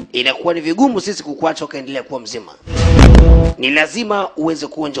 inakuwa ni vigumu sisi kukuacha ukaendelea kuwa mzima. Ni lazima uweze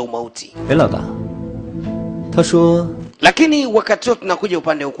kuonja umauti. 袁老大，他说 Lakini wakati wote tunakuja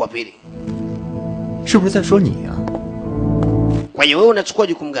upande huko wa pili. 是不是在说你呀？ Kwa hiyo wewe unachukua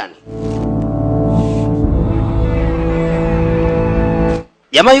jukumu gani?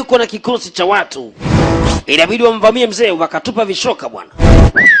 Jamaa yuko na kikosi cha watu, inabidi wamvamie mzee, wakatupa vishoka bwana.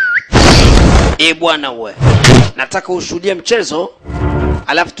 Bwana we, nataka ushuhudie mchezo,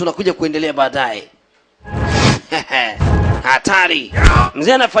 alafu tunakuja kuendelea baadaye. Hatari.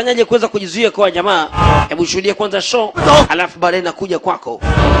 Mzee anafanyaje kuweza kujizuia kwa jamaa? Hebu shuhudie kwanza show, alafu baadaye nakuja kwako.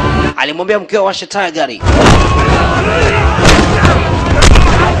 Alimwambia mkeo washe taa gari.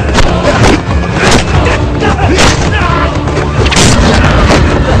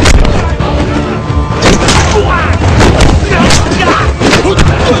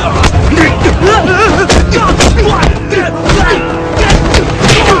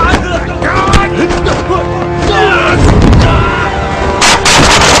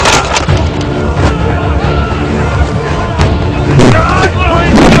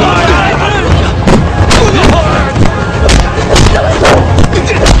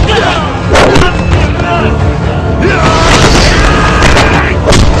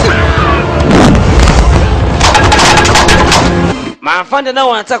 Maafande nao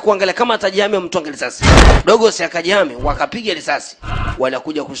wanataka kuangalia kama atajihami mtu angalia risasi. Dogo si akajihami, wakapiga risasi.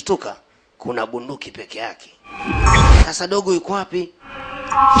 Wanakuja kushtuka, kuna bunduki peke yake. Sasa dogo yuko wapi?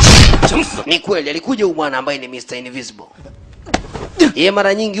 Ni kweli alikuja huyu bwana ambaye ni Mr. Invisible. Yeye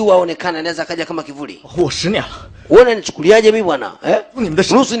mara nyingi huwa aonekana anaweza kaja kama kivuli. 我10年了， Wewe unanichukuliaje mimi bwana? Eh? 你们的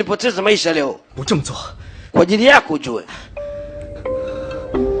事 Ruhusu nipoteze maisha leo 不这么做。 kwa ajili yako ujue.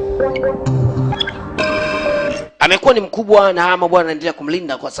 Amekuwa ni mkubwa na hama bwana anaendelea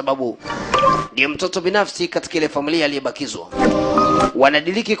kumlinda kwa sababu ndiye mtoto binafsi katika ile familia aliyebakizwa.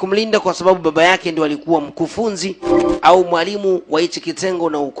 Wanadiliki kumlinda kwa sababu baba yake ndio alikuwa mkufunzi au mwalimu wa hichi kitengo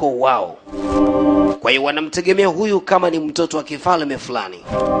na ukoo wao. Kwa hiyo wanamtegemea huyu kama ni mtoto wa kifalme fulani.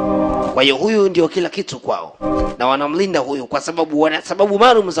 Kwa hiyo huyu ndio kila kitu kwao. Na wanamlinda huyu kwa sababu wana sababu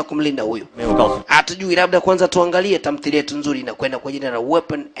maalum za kumlinda huyu. Hatujui, labda kwanza tuangalie tamthilia yetu nzuri na kwenda kwa jina la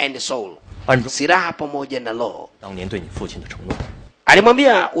Weapon and Soul. Silaha pamoja na roho. 当年对你父亲的承诺。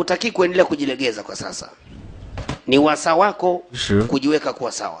 Alimwambia utaki kuendelea kujilegeza kwa sasa. Ni wasaa wako kujiweka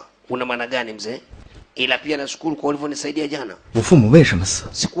kuwa sawa. Una maana gani mzee? Ila pia nashukuru kwa ulivyonisaidia jana. 我父母为什么死？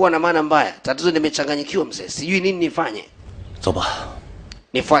 Sikuwa na maana mbaya. Tatizo nimechanganyikiwa mzee. Sijui nini nifanye. 走吧。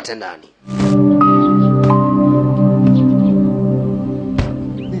 Nifuate ndani.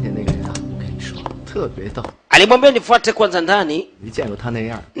 那天那个人啊，跟你说特别逗， Alimwambia nifuate kwanza ndani, 没见过他那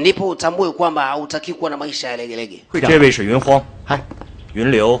样。 ndipo utambue kwamba hautaki kuwa na maisha ya legelege. 这位是云荒， 嗨， 云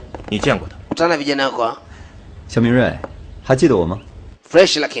流，你见过他？ Kutana vijana wako. 小明瑞，还记得我吗？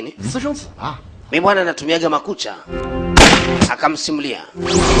 Fresh lakini 私生子吧？ mimi bwana natumiaga makucha. Akamsimulia.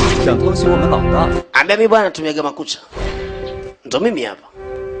 想偷袭我们老大。 Ambia mimi bwana natumiaga makucha. Ndo mimi hapa.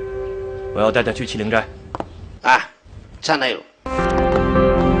 我要带他去麒麟斋。 Ah, chana hilo.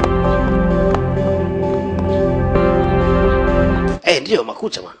 Ndio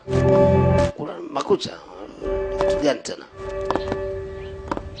makucha bwana. Kuna makucha. Gani tena?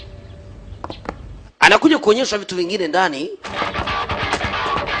 Anakuja kuonyesha vitu vingine ndani.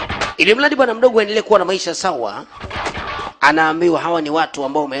 Ili mradi bwana mdogo aendelee kuwa na maisha sawa. Anaambiwa hawa ni watu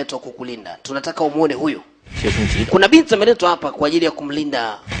ambao wameletwa kukulinda. Tunataka umuone huyu. Kuna binti ameletwa hapa kwa ajili ya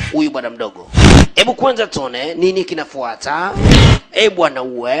kumlinda huyu bwana mdogo. Hebu kwanza tuone nini kinafuata. Bwana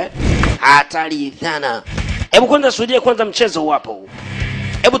uwe hatari sana. Hebu kwanza shuhudia kwanza mchezo wapo.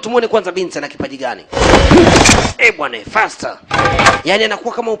 Hebu tumuone kwanza binti ana kipaji gani. Bwana faster. Yaani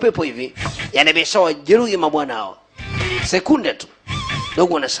anakuwa kama upepo hivi. Yaani ameshawajeruhi mabwana hao. Sekunde tu.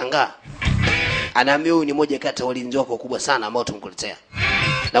 Dogo anashangaa. Anaambia huyu ni moja kati ya walinzi wako kubwa sana ambao tumkuletea.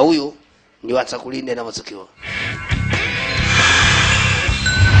 Na huyu ndio atakulinda na matukio.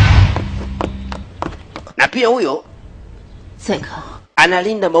 Na pia huyo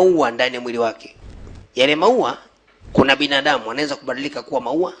analinda maua ndani ya mwili wake. Yale maua kuna binadamu anaweza kubadilika kuwa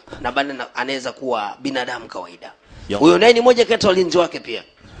maua na baadaye anaweza kuwa binadamu kawaida. Huyo naye ni moja kati ya walinzi wake pia.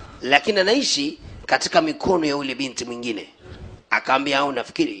 Lakini anaishi katika mikono ya yule binti mwingine. Akaambia au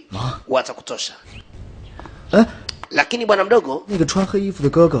nafikiri watakutosha. Lakini bwana mdogo, 那个穿黑衣服的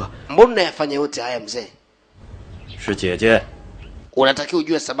哥哥， mbona unayafanya yote haya mzee? 是姐姐。 Unatakiwa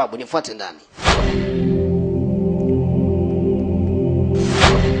ujue sababu, nifuate ndani.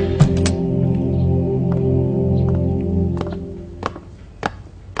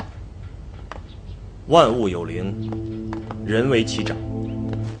万物有灵，人为其长。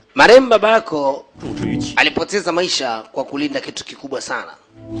 Marehemu baba yako alipoteza maisha kwa kulinda kitu kikubwa sana.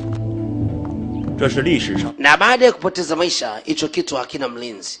 这是历史上 Na baada ya kupoteza maisha, hicho kitu hakina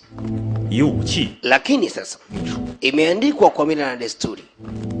mlinzi. 以武器 Lakini sasa imeandikwa kwa mila na desturi.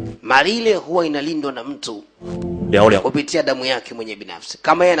 Mali ile huwa inalindwa na mtu 聊聊。 kupitia damu yake mwenye binafsi.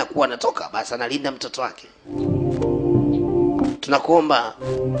 Kama yeye anakuwa anatoka, basi analinda mtoto wake. Tunakuomba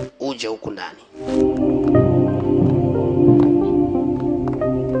uje huku ndani.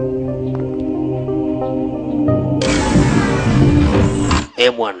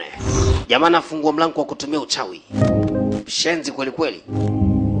 Bwana. Jamaa anafungua mlango kwa kutumia uchawi. Shenzi kweli kweli.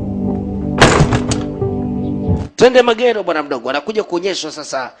 Twende Magero bwana mdogo. Anakuja kuonyeshwa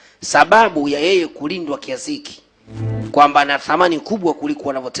sasa sababu ya yeye kulindwa kiasi hiki. Kwamba ana thamani kubwa kuliko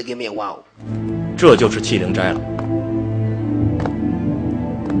wanavyotegemea wao. 这就是麒麟斋了。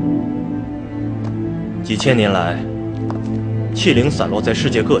几千年来，麒麟散落在世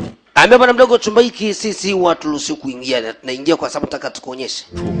界各地。 Ambia bwana mdogo, chumba hiki sisi watu ruhusu kuingia, na tunaingia kwa sababu nataka tukuonyeshe.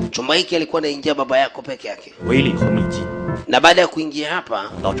 Chumba hiki alikuwa anaingia baba yako peke yake. 威力和秘籍 Na baada ya kuingia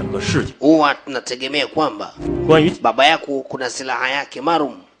hapa, 到整个世界。 huwa tunategemea kwamba 关于 baba yako kuna silaha yake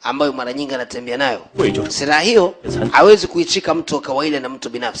maalum ambayo mara nyingi anatembea nayo. 贵就是 Silaha hiyo hawezi kuishika mtu wa kawaida na mtu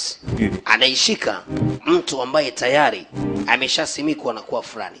binafsi. Anaishika mtu ambaye tayari ameshasimikwa na kuwa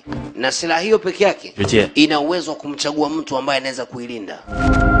fulani. Na silaha hiyo peke yake ina uwezo wa kumchagua mtu ambaye anaweza kuilinda.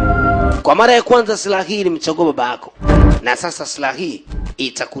 Kwa mara ya kwanza silaha hii ilimchagua baba yako. Na sasa silaha hii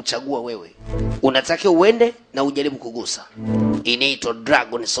itakuchagua wewe. Unatakiwa uende na ujaribu kugusa. Inaitwa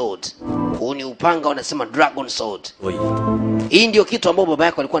Dragon Sword. Huu ni upanga wanasema Dragon Sword. Hii ndio kitu ambacho baba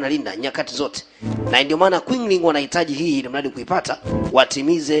yako alikuwa analinda nyakati zote. Na ndio maana Queenling wanahitaji hii ili mradi kuipata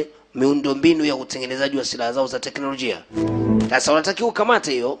watimize miundombinu ya utengenezaji wa silaha zao za teknolojia. Sasa wanatakiwa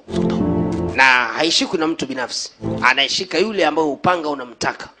ukamate hiyo. Na haishikwi na mtu binafsi. Anaishika yule ambaye upanga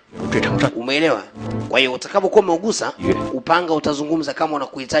unamtaka. Umeelewa? Kwa hiyo utakapokuwa umeugusa, upanga utazungumza kama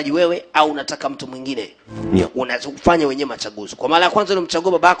unakuhitaji wewe au unataka mtu mwingine. Unafanya wenyewe machaguzi. Kwa mara ya kwanza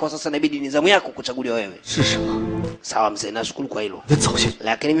ulimchagua babako, sasa inabidi nizamu yako kuchaguliwa wewe. Sawa mzee, nashukuru kwa hilo.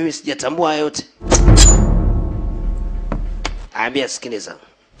 Lakini mimi sijatambua hayo yote. Ambia sikiliza.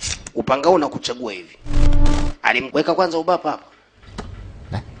 Upanga huu unakuchagua hivi. Alimweka kwanza ubapa hapa.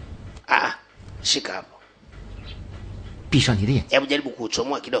 Shika hapo. 闭上你的眼睛。 Hebu jaribu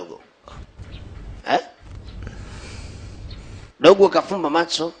kuchomoa kidogo. Dogo akafumba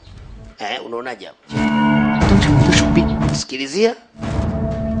macho. Unaonaje hapo? 当成你的手臂。 Sikilizia.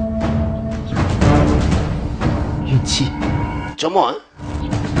 运气。 Chomoa.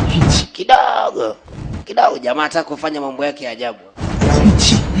 运气。 Kidogo. Kidogo jamaa ataka kufanya mambo yake ya ajabu. 运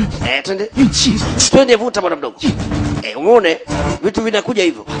气。 Twende. 运气。 Twende vuta bwana mdogo. Umeone vitu vinakuja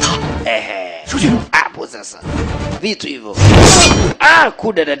hivyo. Hapo sasa. Vitu hivyo.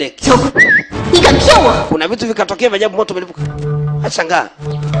 Kuda dadeki. Kuna vitu vikatokea vya ajabu, moto umelipuka. Ashangaa.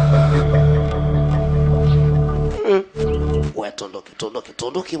 Wewe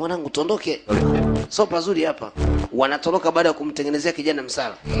tondoke mwanangu, tondoke. So pazuri hapa. Wanatoroka baada ya kumtengenezea kijana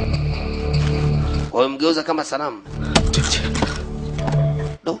msala. Wamemgeuza kama sanamu.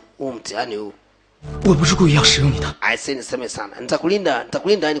 Mtihani huu. 我不是故意要使用你的。 niseme sana. Nitakulinda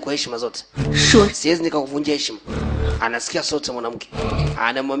yani kwa heshima zote. Siwezi nikakuvunjia heshima. Anasikia sote mwanamke.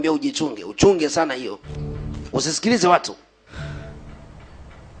 Anamwambia ujichunge, uchunge sana hiyo. Usisikilize watu.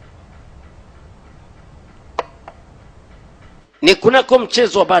 Ni kunako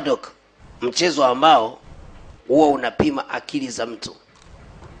mchezo wa badok. Mchezo ambao huwa unapima akili za mtu.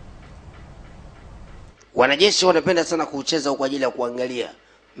 Wanajeshi wanapenda sana kucheza kwa ajili ya kuangalia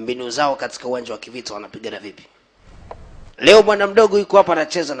mbinu zao katika uwanja wa kivita wanapigana vipi. Leo bwana mdogo yuko hapa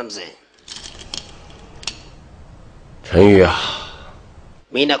anacheza na mzee. Chanyu,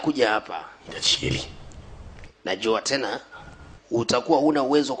 mimi nakuja hapa. Najua tena utakuwa huna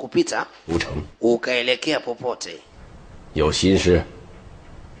uwezo kupita ukaelekea popote. 有心事？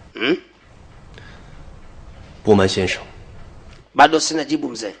 不瞒先生， bado sina jibu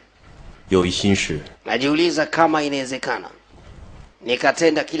mzee. 有一心事。 Najiuliza kama inawezekana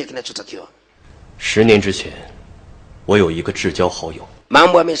nikatenda kile kinachotakiwa. 10年之前，我有一个至交好友。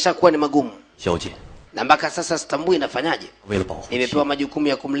 Mambo yameshakuwa ni magumu. 小姐， na mpaka sasa sitambui nafanyaje. 为了保护， nimepewa majukumu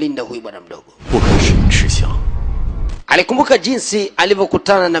ya kumlinda huyu bwana mdogo. 不可使用吃香。 Alikumbuka jinsi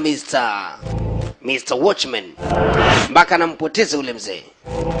alivyokutana na Mr. Watchman mpaka anampoteza ule mzee.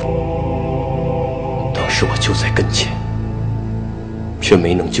 当时我就在跟前，却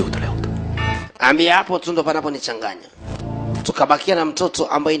没能救得了他。 Ambia hapo tu ndo panaponichanganya. Tukabakia na mtoto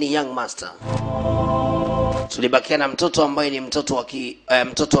ambaye ni young master. Tulibakia na mtoto ambaye ni mtoto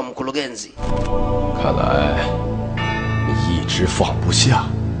wa mkurugenzi. 看来你一直放不下。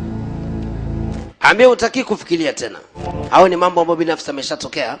 Ambia utaki kufikiria tena. Hao ni mambo ambayo binafsi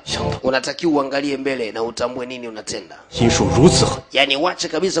yameshatokea. Unataki uangalie mbele na utambue nini unatenda. 心术如此狠， yani wache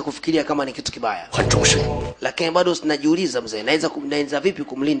kabisa kufikiria kama ni kitu kibaya. 很终身。 Lakini bado sinajiuliza mzee, naweza vipi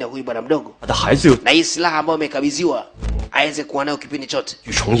kumlinda huyu bwana mdogo? 他的孩子又 na hii silaha ambayo amekabidhiwa aweze kuwa nayo kipindi chote.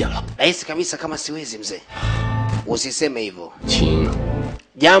 去重演了。 Nahisi kabisa kama siwezi mzee. Usiseme hivyo. 亲，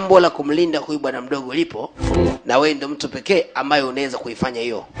 Jambo la kumlinda huyu bwana mdogo lipo na wewe ndio mtu pekee ambaye unaweza kuifanya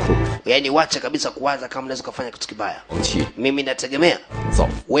hiyo. Yani wacha kabisa kuwaza kama unaweza kufanya kitu kibaya. Mimi nategemea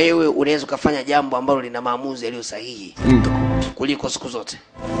wewe unaweza kufanya jambo ambalo lina maamuzi yaliyo sahihi kuliko siku zote.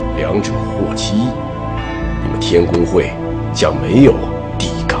 两者或其一，你们天宫会将没有抵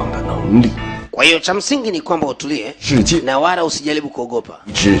抗的能力。 Kwa hiyo cha msingi ni kwamba utulie na wala usijaribu kuogopa.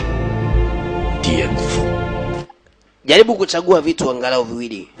 一支颠覆。 Jaribu kuchagua vitu angalau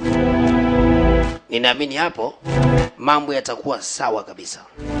viwili. Ninaamini hapo mambo yatakuwa sawa kabisa.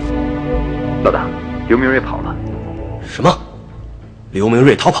 老大，刘明瑞跑了。什么？刘明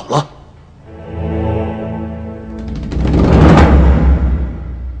瑞逃跑了？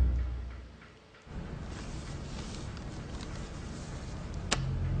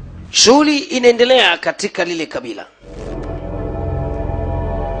 Shughuli inaendelea katika lile kabila.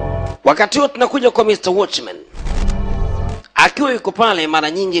 Wakati huo tunakuja kwa Mr. Watchman. Akiwa yuko pale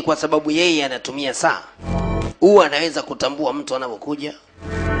mara nyingi kwa sababu yeye anatumia saa. Huwa anaweza kutambua mtu anapokuja.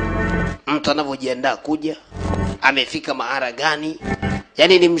 Mtu anavyojiandaa kuja. Amefika mahara gani.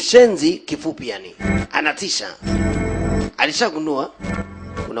 Yani ni mshenzi kifupi yani. Anatisha. Alishagundua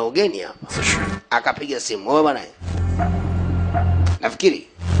kuna ugeni hapa. Akapiga simu. Wewe bwana. Nafikiri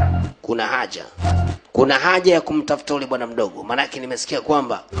kuna haja ya kumtafuta yule bwana mdogo. Maana yake nimesikia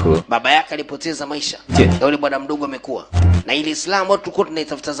kwamba baba yake alipoteza maisha. Na yule bwana mdogo amekuwa. Na ile Islam ambayo tulikuwa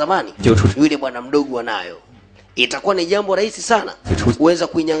tunaitafuta zamani, yule bwana mdogo anayo. Itakuwa ni jambo rahisi sana kuweza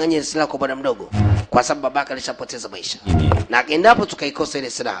kuinyang'anya silaha kwa bwana mdogo kwa sababu babaka alishapoteza maisha. Na endapo tukaikosa ile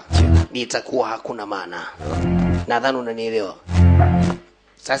silaha, itakuwa hakuna maana. Nadhani unanielewa.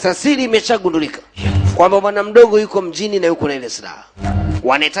 Sasa siri imeshagundulika kwamba bwana mdogo yuko mjini na yuko na ile silaha.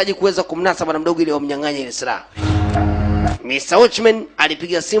 Wanahitaji kuweza kumnasa bwana mdogo ili wamnyang'anye ile silaha. Mr. Watchman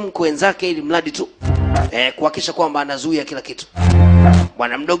alipiga simu kwa wenzake ili mradi tu kuhakikisha kwamba anazuia kila kitu.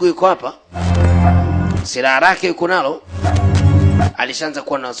 Bwana mdogo yuko hapa. Silaha yake yuko nalo. Alishaanza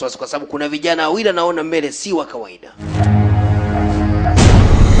kuwa na wasiwasi kwa sababu kuna vijana wawili naona mbele si wa kawaida.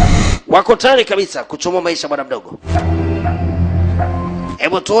 Wako tayari kabisa kuchomoa maisha bwana mdogo.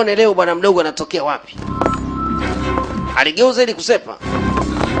 Hebu tuone leo bwana mdogo anatokea wapi. Aligeuza ili kusepa.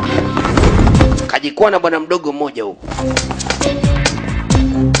 Kajikuwa na bwana mdogo mmoja huko.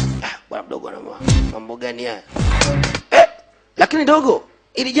 Bwana mdogo ana mambo gani haya? Lakini dogo,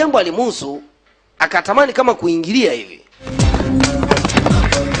 ili jambo alimuhusu. akatamani kama kuingilia hivi.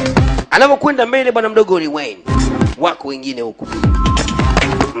 Anapokwenda mbele bwana mdogo ni Wayne, wako wengine huko.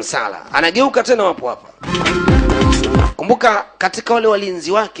 Msala anageuka tena, wapo hapa. Kumbuka katika wale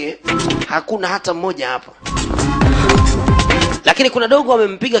walinzi wake hakuna hata mmoja hapa, lakini kuna dogo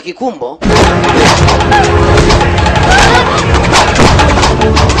wamempiga kikumbo.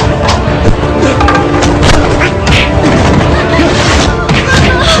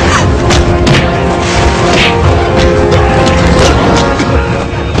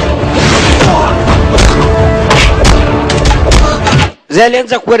 Zee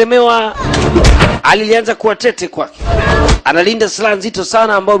alianza kueremewa, alianza kuwa tete kwake. Analinda silaha nzito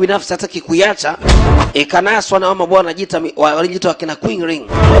sana ambao binafsi hataki kuiacha. Ikanaswa na mama bwana walijiita wakina Queen Ring.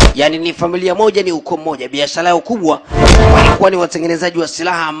 Yaani ni familia moja, ni ukoo mmoja. Biashara yao kubwa walikuwa ni watengenezaji wa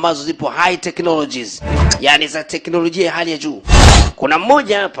silaha ambazo zipo high technologies. Yaani za teknolojia ya hali ya juu. Kuna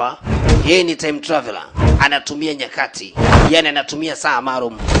mmoja hapa, yeye ni time traveler. Anatumia nyakati. Yaani anatumia saa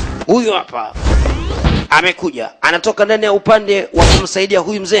maalum. Huyu hapa amekuja, anatoka ndani ya upande wa kumsaidia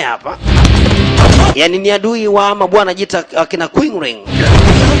huyu mzee hapa. Yaani ni adui wa mabwana jita kina Queen Ring.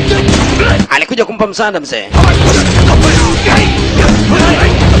 Alikuja kumpa msaada mzee.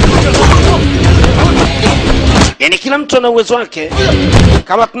 Yaani kila mtu ana uwezo wake.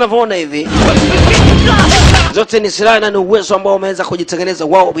 Kama tunavyoona hivi, zote ni silaha na ni uwezo ambao wameweza kujitengeneza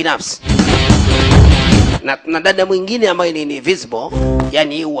wao binafsi. Na dada mwingine ambaye ni invisible,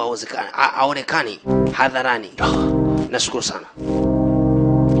 yani huwa haonekani hadharani. Nashukuru sana.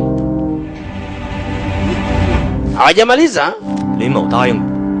 Hawajamaliza. 林某答应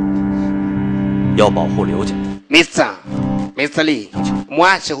要保护刘家。 Mr. Lee,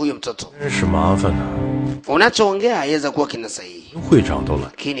 mwache huyo mtoto. 真是麻烦啊。 Unachoongea haiweza kuwa kina sahihi. 会长都来，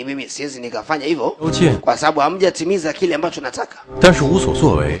 Lakini mimi siwezi nikafanya hivyo 有见， kwa sababu hamjatimiza kile ambacho nataka. 但是无所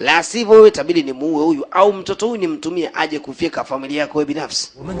作为。 La sivyo wewe itabidi nimuue huyu au mtoto huyu nimtumie aje kufika familia yako wewe binafsi.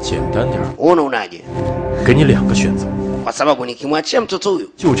 我们简单点， Unaonaje? 给你2个选择。 Kwa sababu nikimwachia mtoto huyu,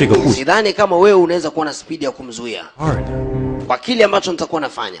 就这个户， sidhani kama wewe unaweza kuwa na spidi ya kumzuia 2呢， kwa kile ambacho nitakuwa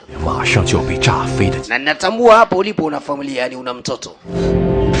nafanya. 马上就要被炸飞的。 Na ninatambua hapo ulipo una familia, yani una mtoto.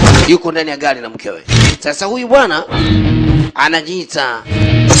 Yuko ndani ya gari na mkewe. Sasa huyu bwana anajiita,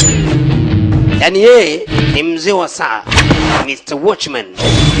 yani yeye ni mzee wa saa, Mr. Watchman.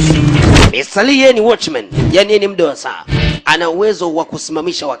 Mr. Lee yeye ni watchman, yani yeye ni mde wa saa. Ana uwezo wa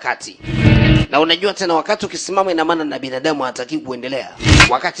kusimamisha wakati. Na unajua tena wakati ukisimama ina maana na binadamu hataki kuendelea.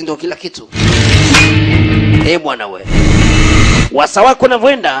 Wakati ndio kila kitu. Bwana we. Wasa wako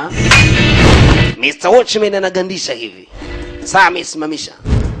unavyoenda, Mr. Watchman anagandisha hivi. Saa amesimamisha.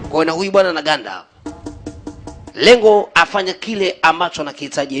 Kwa hiyo huyu bwana anaganda hapo. Lengo afanye kile ambacho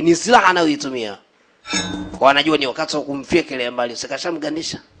anakihitaji. Ni silaha anayoitumia. Kwa anajua ni wakati wa kumfia kile mbali,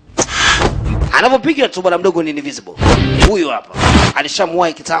 usikashamgandisha. Anapopiga tu bwana mdogo ni invisible. Huyu hapa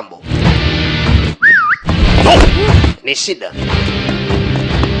alishamwahi kitambo. Ni shida.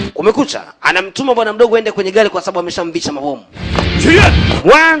 Kumekucha, anamtuma bwana mdogo aende kwenye gari kwa sababu ameshamvisha mabomu.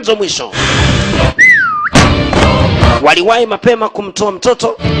 Mwanzo mwisho. Waliwahi mapema kumtoa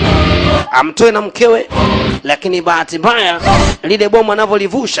mtoto, amtoe na mkewe, lakini bahati mbaya lile bomu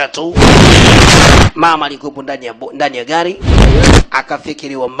anavyolivusha tu, mama alikuwa ndani ya gari,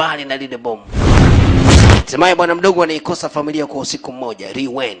 akafikiriwa mbali na lile bomu. Hatimaye bwana mdogo anaikosa familia kwa usiku mmoja.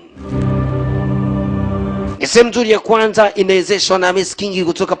 Rewind. Ni sehemu nzuri ya kwanza, inawezeshwa na Miss Kingi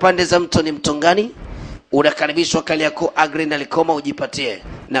kutoka pande za Mtoni Mtongani. Unakaribishwa kali yako Agrena Likoma ujipatie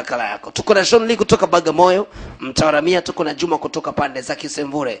nakala yako. Tuko na Sean Lee kutoka Bagamoyo, Mtawaramia. Tuko na Juma kutoka pande za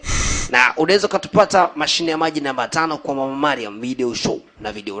Kisemvure. Na unaweza kutupata mashine ya maji namba 5 kwa Mama Mariam video show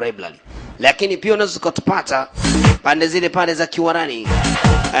na video library. Lakini pia unaweza kutupata pande za Kiwarani.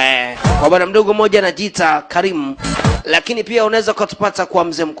 Kwa bwana mdogo mmoja anajiita Karim. Lakini pia unaweza kutupata kwa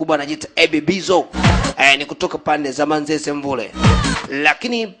mzee mkubwa anajiita Ebibizo. Ni kutoka pande za Manzese Mvule.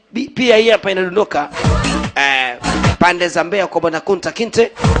 Lakini pia hii hapa inadondoka pande za Mbeya kwa bwana Kunta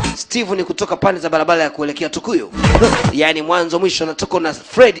Kinte. Steve ni kutoka pande za barabara ya kuelekea Tukuyu. Yani mwanzo mwisho. Na tuko na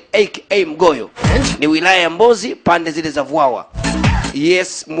Fred aka Mgoyo. Ni wilaya ya Mbozi pande zile za Vuawa.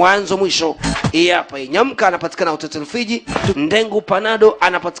 Yes, mwanzo mwisho. Hii hapa Nyamka anapatikana Hotel Fiji. Ndengu Panado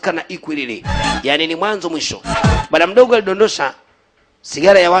anapatikana Ikwilili. Yani ni mwanzo mwisho. Bwana mdogo alidondosha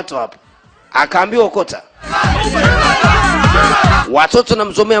sigara ya watu hapa, akaambiwa okota. Watoto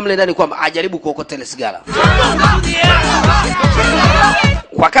namzomea mle ndani kwamba ajaribu kuokota ile sigara.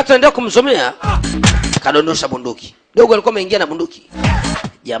 Wakati anaendelea kumzomea, kadondosha bunduki. Dogo alikuwa ameingia na bunduki.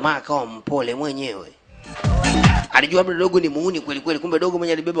 Jamaa akawa mpole mwenyewe. Alijua bado dogo ni muuni kweli kweli, kumbe dogo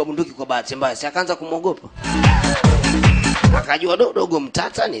mwenye alibeba bunduki kwa bahati mbaya. Si akaanza kumwogopa. Akajua dogo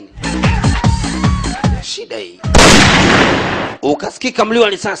mtata nini. shida hii. Ukasikika mlio wa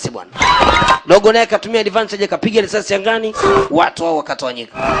risasi bwana. Dogo naye akatumia advantage akapiga risasi angani, watu hao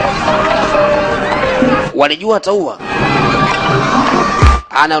wakatawanyika. Walijua ataua.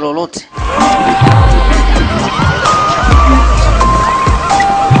 Ana lolote.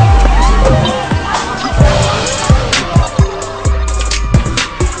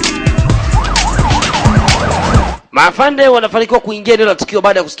 Maafande wanafanikiwa kuingia eneo la tukio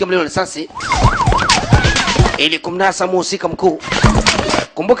baada ya kusikia mlio wa risasi ili kumnasa mhusika mkuu.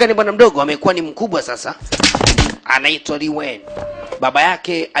 Kumbuka ni bwana mdogo amekuwa ni mkubwa sasa. Anaitwa Liwen. Baba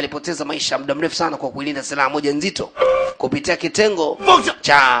yake alipoteza maisha muda mrefu sana kwa kuilinda silaha moja nzito kupitia kitengo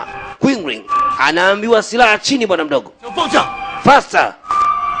cha Queen. Anaambiwa silaha chini bwana mdogo. Faster.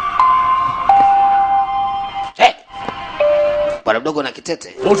 Bwana mdogo na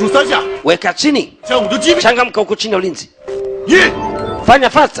kitete. Weka chini. Changamka huko chini ya ulinzi. Fanya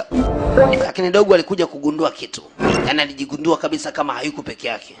faster. Lakini dogo alikuja kugundua kitu. Yaani alijigundua kabisa kama hayuko peke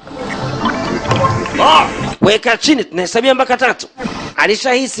yake. Weka chini, tunahesabia mpaka 3.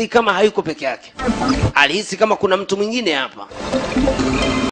 Alishahisi kama hayuko peke yake. Alihisi kama kuna mtu mwingine hapa.